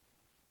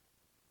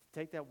 To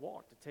take that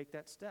walk, to take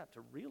that step,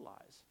 to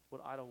realize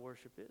what idol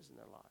worship is in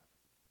their life.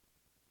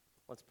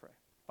 Let's pray.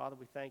 Father,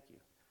 we thank you.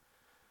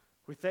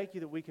 We thank you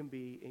that we can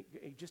be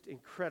just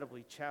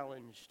incredibly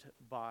challenged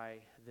by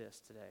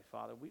this today,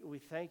 Father. We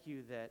thank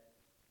you that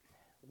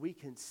we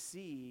can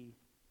see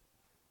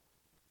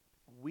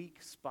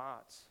weak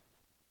spots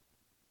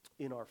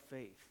in our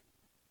faith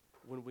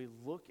when we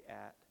look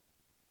at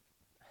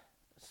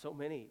so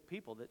many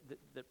people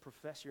that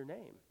profess your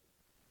name.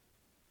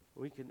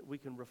 We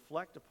can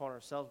reflect upon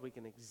ourselves, we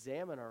can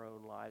examine our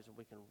own lives, and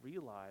we can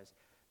realize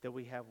that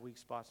we have weak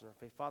spots in our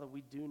faith. Father, we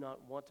do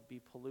not want to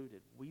be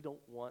polluted. We don't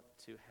want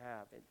to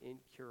have an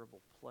incurable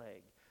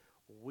plague.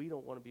 We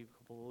don't want to be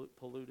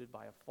polluted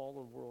by a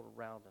fallen world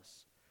around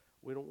us.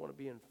 We don't want to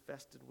be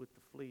infested with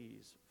the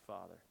fleas,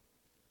 Father.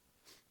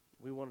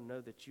 We want to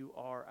know that you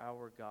are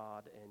our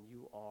God and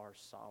you are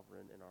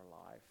sovereign in our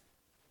life.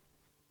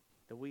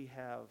 That we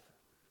have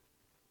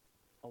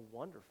a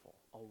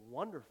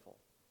wonderful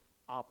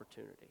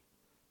opportunity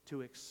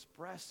to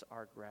express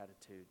our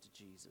gratitude to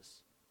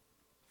Jesus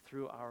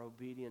through our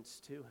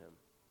obedience to him.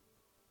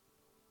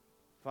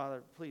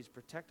 Father, please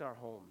protect our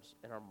homes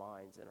and our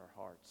minds and our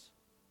hearts.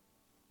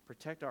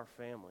 Protect our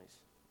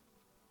families.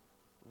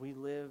 We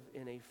live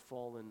in a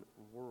fallen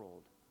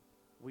world.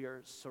 We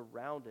are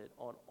surrounded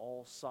on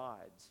all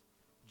sides,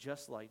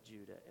 just like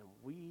Judah, and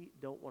we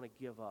don't want to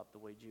give up the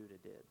way Judah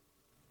did.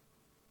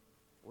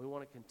 We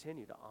want to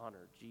continue to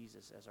honor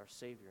Jesus as our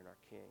Savior and our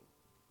King.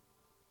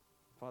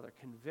 Father,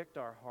 convict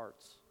our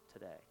hearts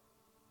today.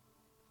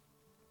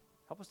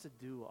 Help us to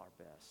do our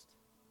best.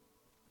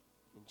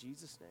 In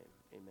Jesus' name,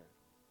 amen.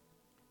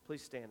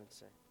 Please stand and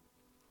sing.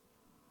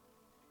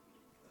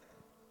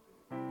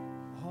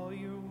 All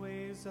your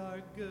ways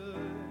are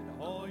good,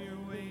 all your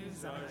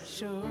ways are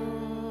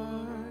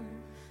Sure,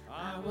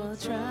 I will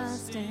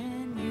trust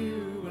in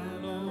you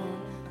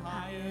alone.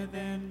 higher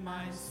than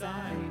my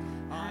sight,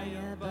 High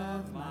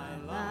above my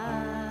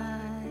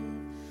life,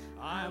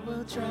 I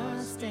will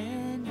trust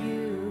in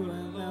you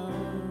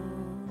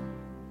alone.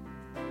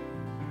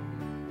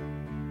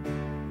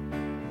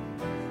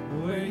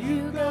 Where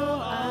you go,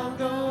 I'll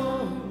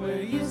go.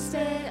 Where you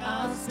stay,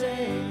 I'll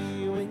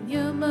stay. When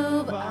you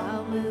move,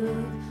 I'll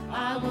move.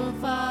 I will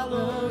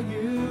follow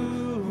you.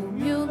 Whom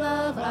you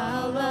love,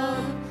 I'll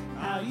love.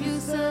 How you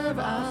serve,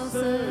 I'll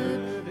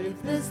serve.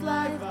 If this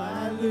life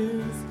I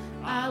lose,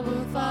 I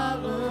will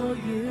follow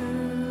you.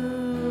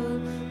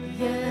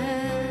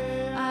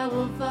 Yeah, I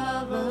will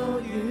follow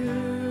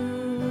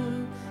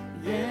you.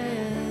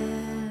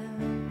 Yeah.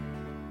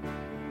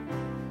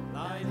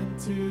 Light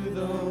into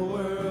the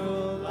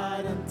world,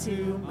 light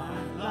into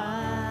my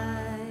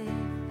life.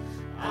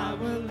 I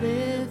will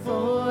live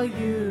for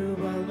you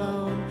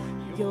alone.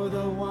 You're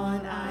the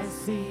one I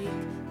seek,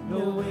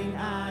 knowing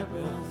I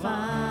will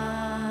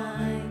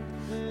find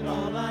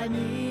all I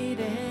need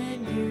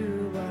in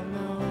you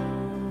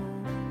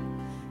alone.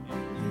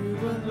 In you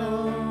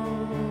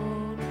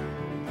alone.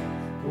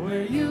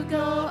 Where you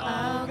go,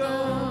 I'll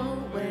go.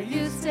 Where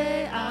you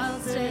stay, I'll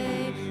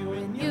stay.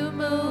 When you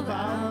move,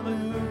 I'll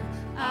move.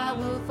 I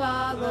will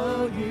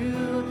follow you.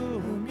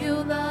 Whom you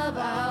love,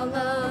 I'll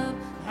love.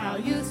 How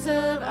you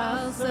serve,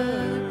 I'll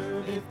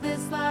serve. If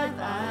this life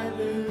I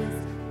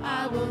lose,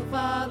 I will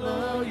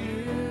follow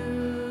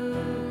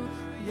you.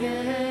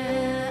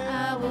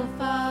 Yeah, I will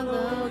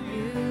follow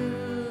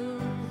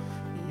you.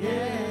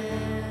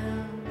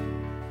 Yeah.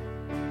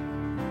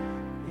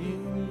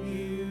 In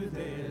you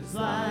there's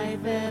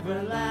life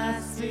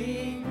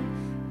everlasting.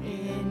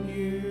 In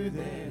you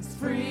there's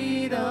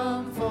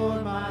freedom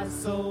for my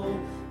soul.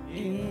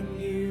 In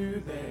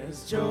you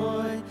there's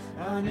joy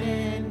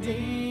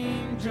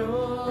unending.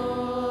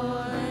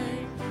 joy.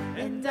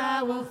 And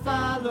I will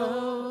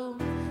follow.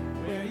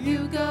 Where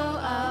you go,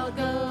 I'll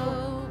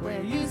go.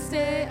 Where you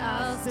stay,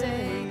 I'll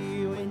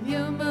stay. When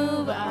you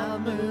move, I'll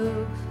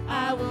move.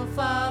 I will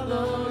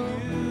follow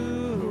you.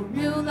 Whom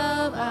you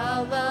love,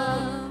 I'll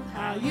love.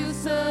 How you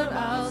serve,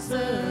 I'll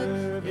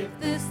serve. If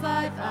this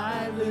life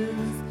I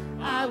lose,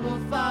 I will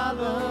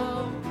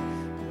follow.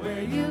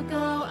 Where you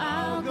go,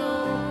 I'll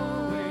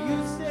go. Where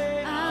you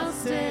stay, I'll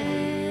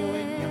stay.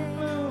 When you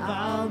move,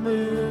 I'll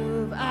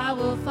move. I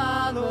will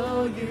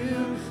follow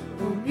you.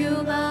 Whom you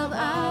love,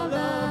 I'll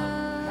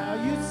love. How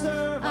you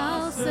serve,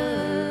 I'll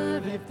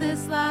serve. If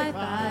this life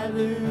I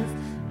lose,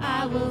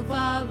 I will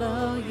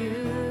follow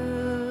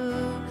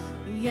you.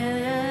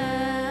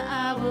 Yeah,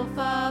 I will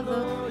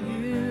follow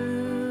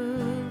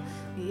you.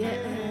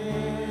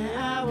 Yeah,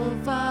 I will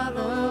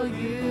follow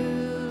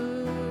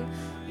you.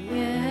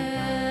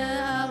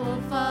 Yeah, I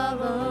will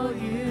follow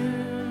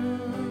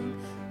you.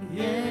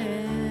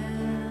 Yeah.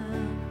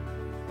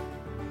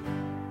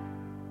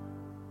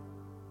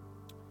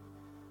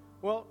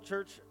 Well,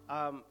 church,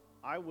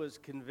 I was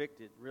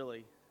convicted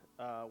really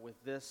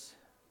with this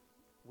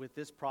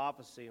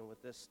prophecy and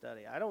with this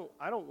study. I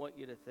don't want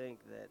you to think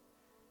that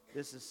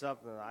this is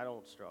something that I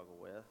don't struggle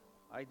with.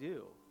 I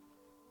do.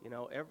 You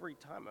know, every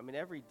time. I mean,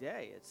 every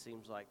day it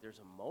seems like there's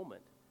a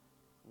moment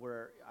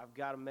where I've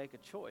got to make a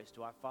choice.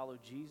 Do I follow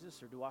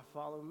Jesus or do I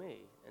follow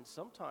me? And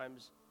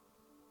sometimes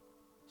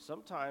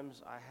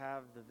I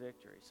have the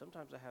victory.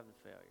 Sometimes I have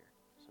the failure.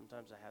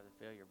 Sometimes I have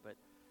the failure. But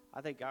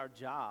I think our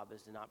job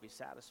is to not be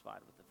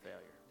satisfied with the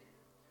failure.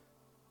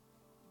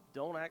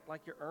 Don't act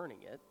like you're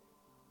earning it,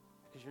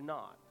 because you're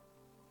not.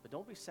 But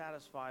don't be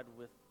satisfied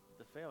with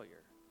the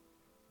failure.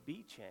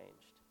 Be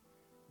changed.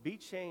 Be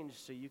changed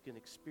so you can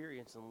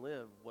experience and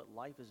live what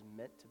life is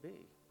meant to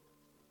be.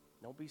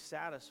 Don't be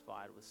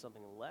satisfied with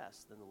something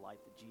less than the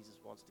life that Jesus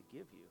wants to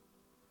give you.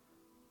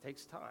 It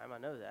takes time, I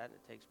know that, and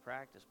it takes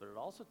practice, but it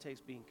also takes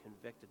being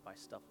convicted by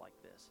stuff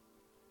like this,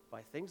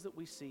 by things that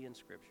we see in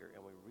Scripture,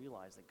 and we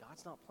realize that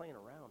God's not playing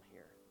around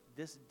here.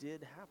 This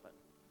did happen,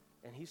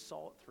 and he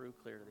saw it through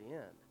clear to the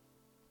end.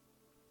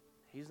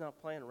 He's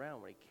not playing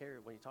around when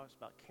he talks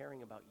about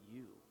caring about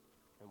you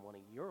and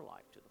wanting your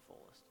life to the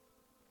fullest.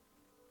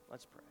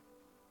 Let's pray.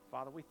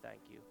 Father, we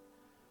thank you.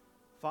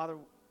 Father,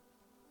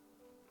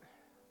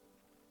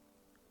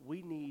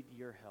 we need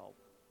your help,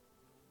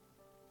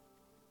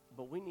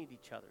 but we need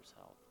each other's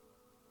help.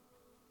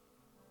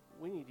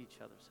 We need each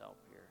other's help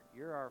here.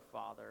 You're our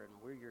Father,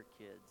 and we're your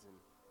kids, and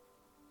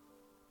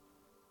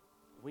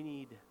we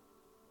need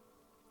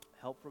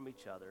help from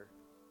each other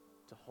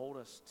to hold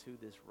us to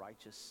this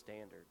righteous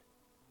standard,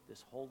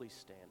 this holy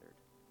standard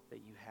that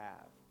you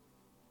have.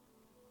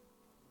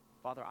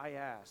 Father, I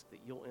ask that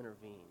you'll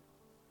intervene,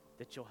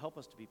 that you'll help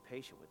us to be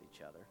patient with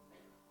each other,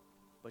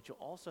 but you'll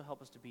also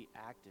help us to be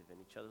active in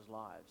each other's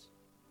lives.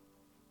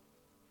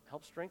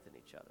 Help strengthen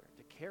each other,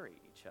 to carry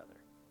each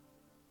other.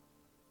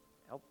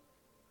 Help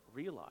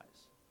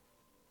realize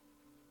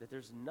that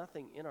there's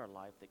nothing in our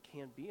life that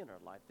can be in our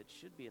life, that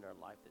should be in our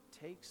life, that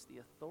takes the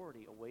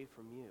authority away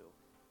from you.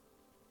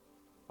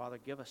 Father,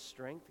 give us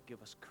strength,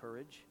 give us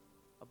courage,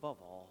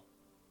 above all.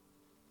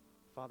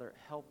 Father,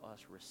 help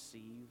us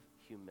receive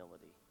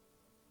humility.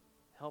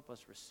 Help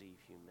us receive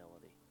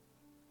humility.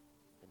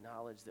 The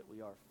knowledge that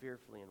we are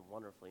fearfully and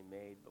wonderfully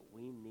made, but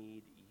we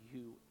need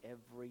you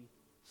every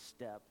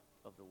step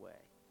of the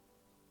way.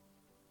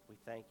 We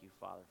thank you,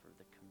 Father, for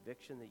the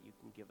conviction that you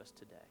can give us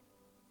today.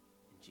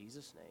 In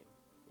Jesus' name,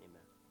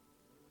 amen.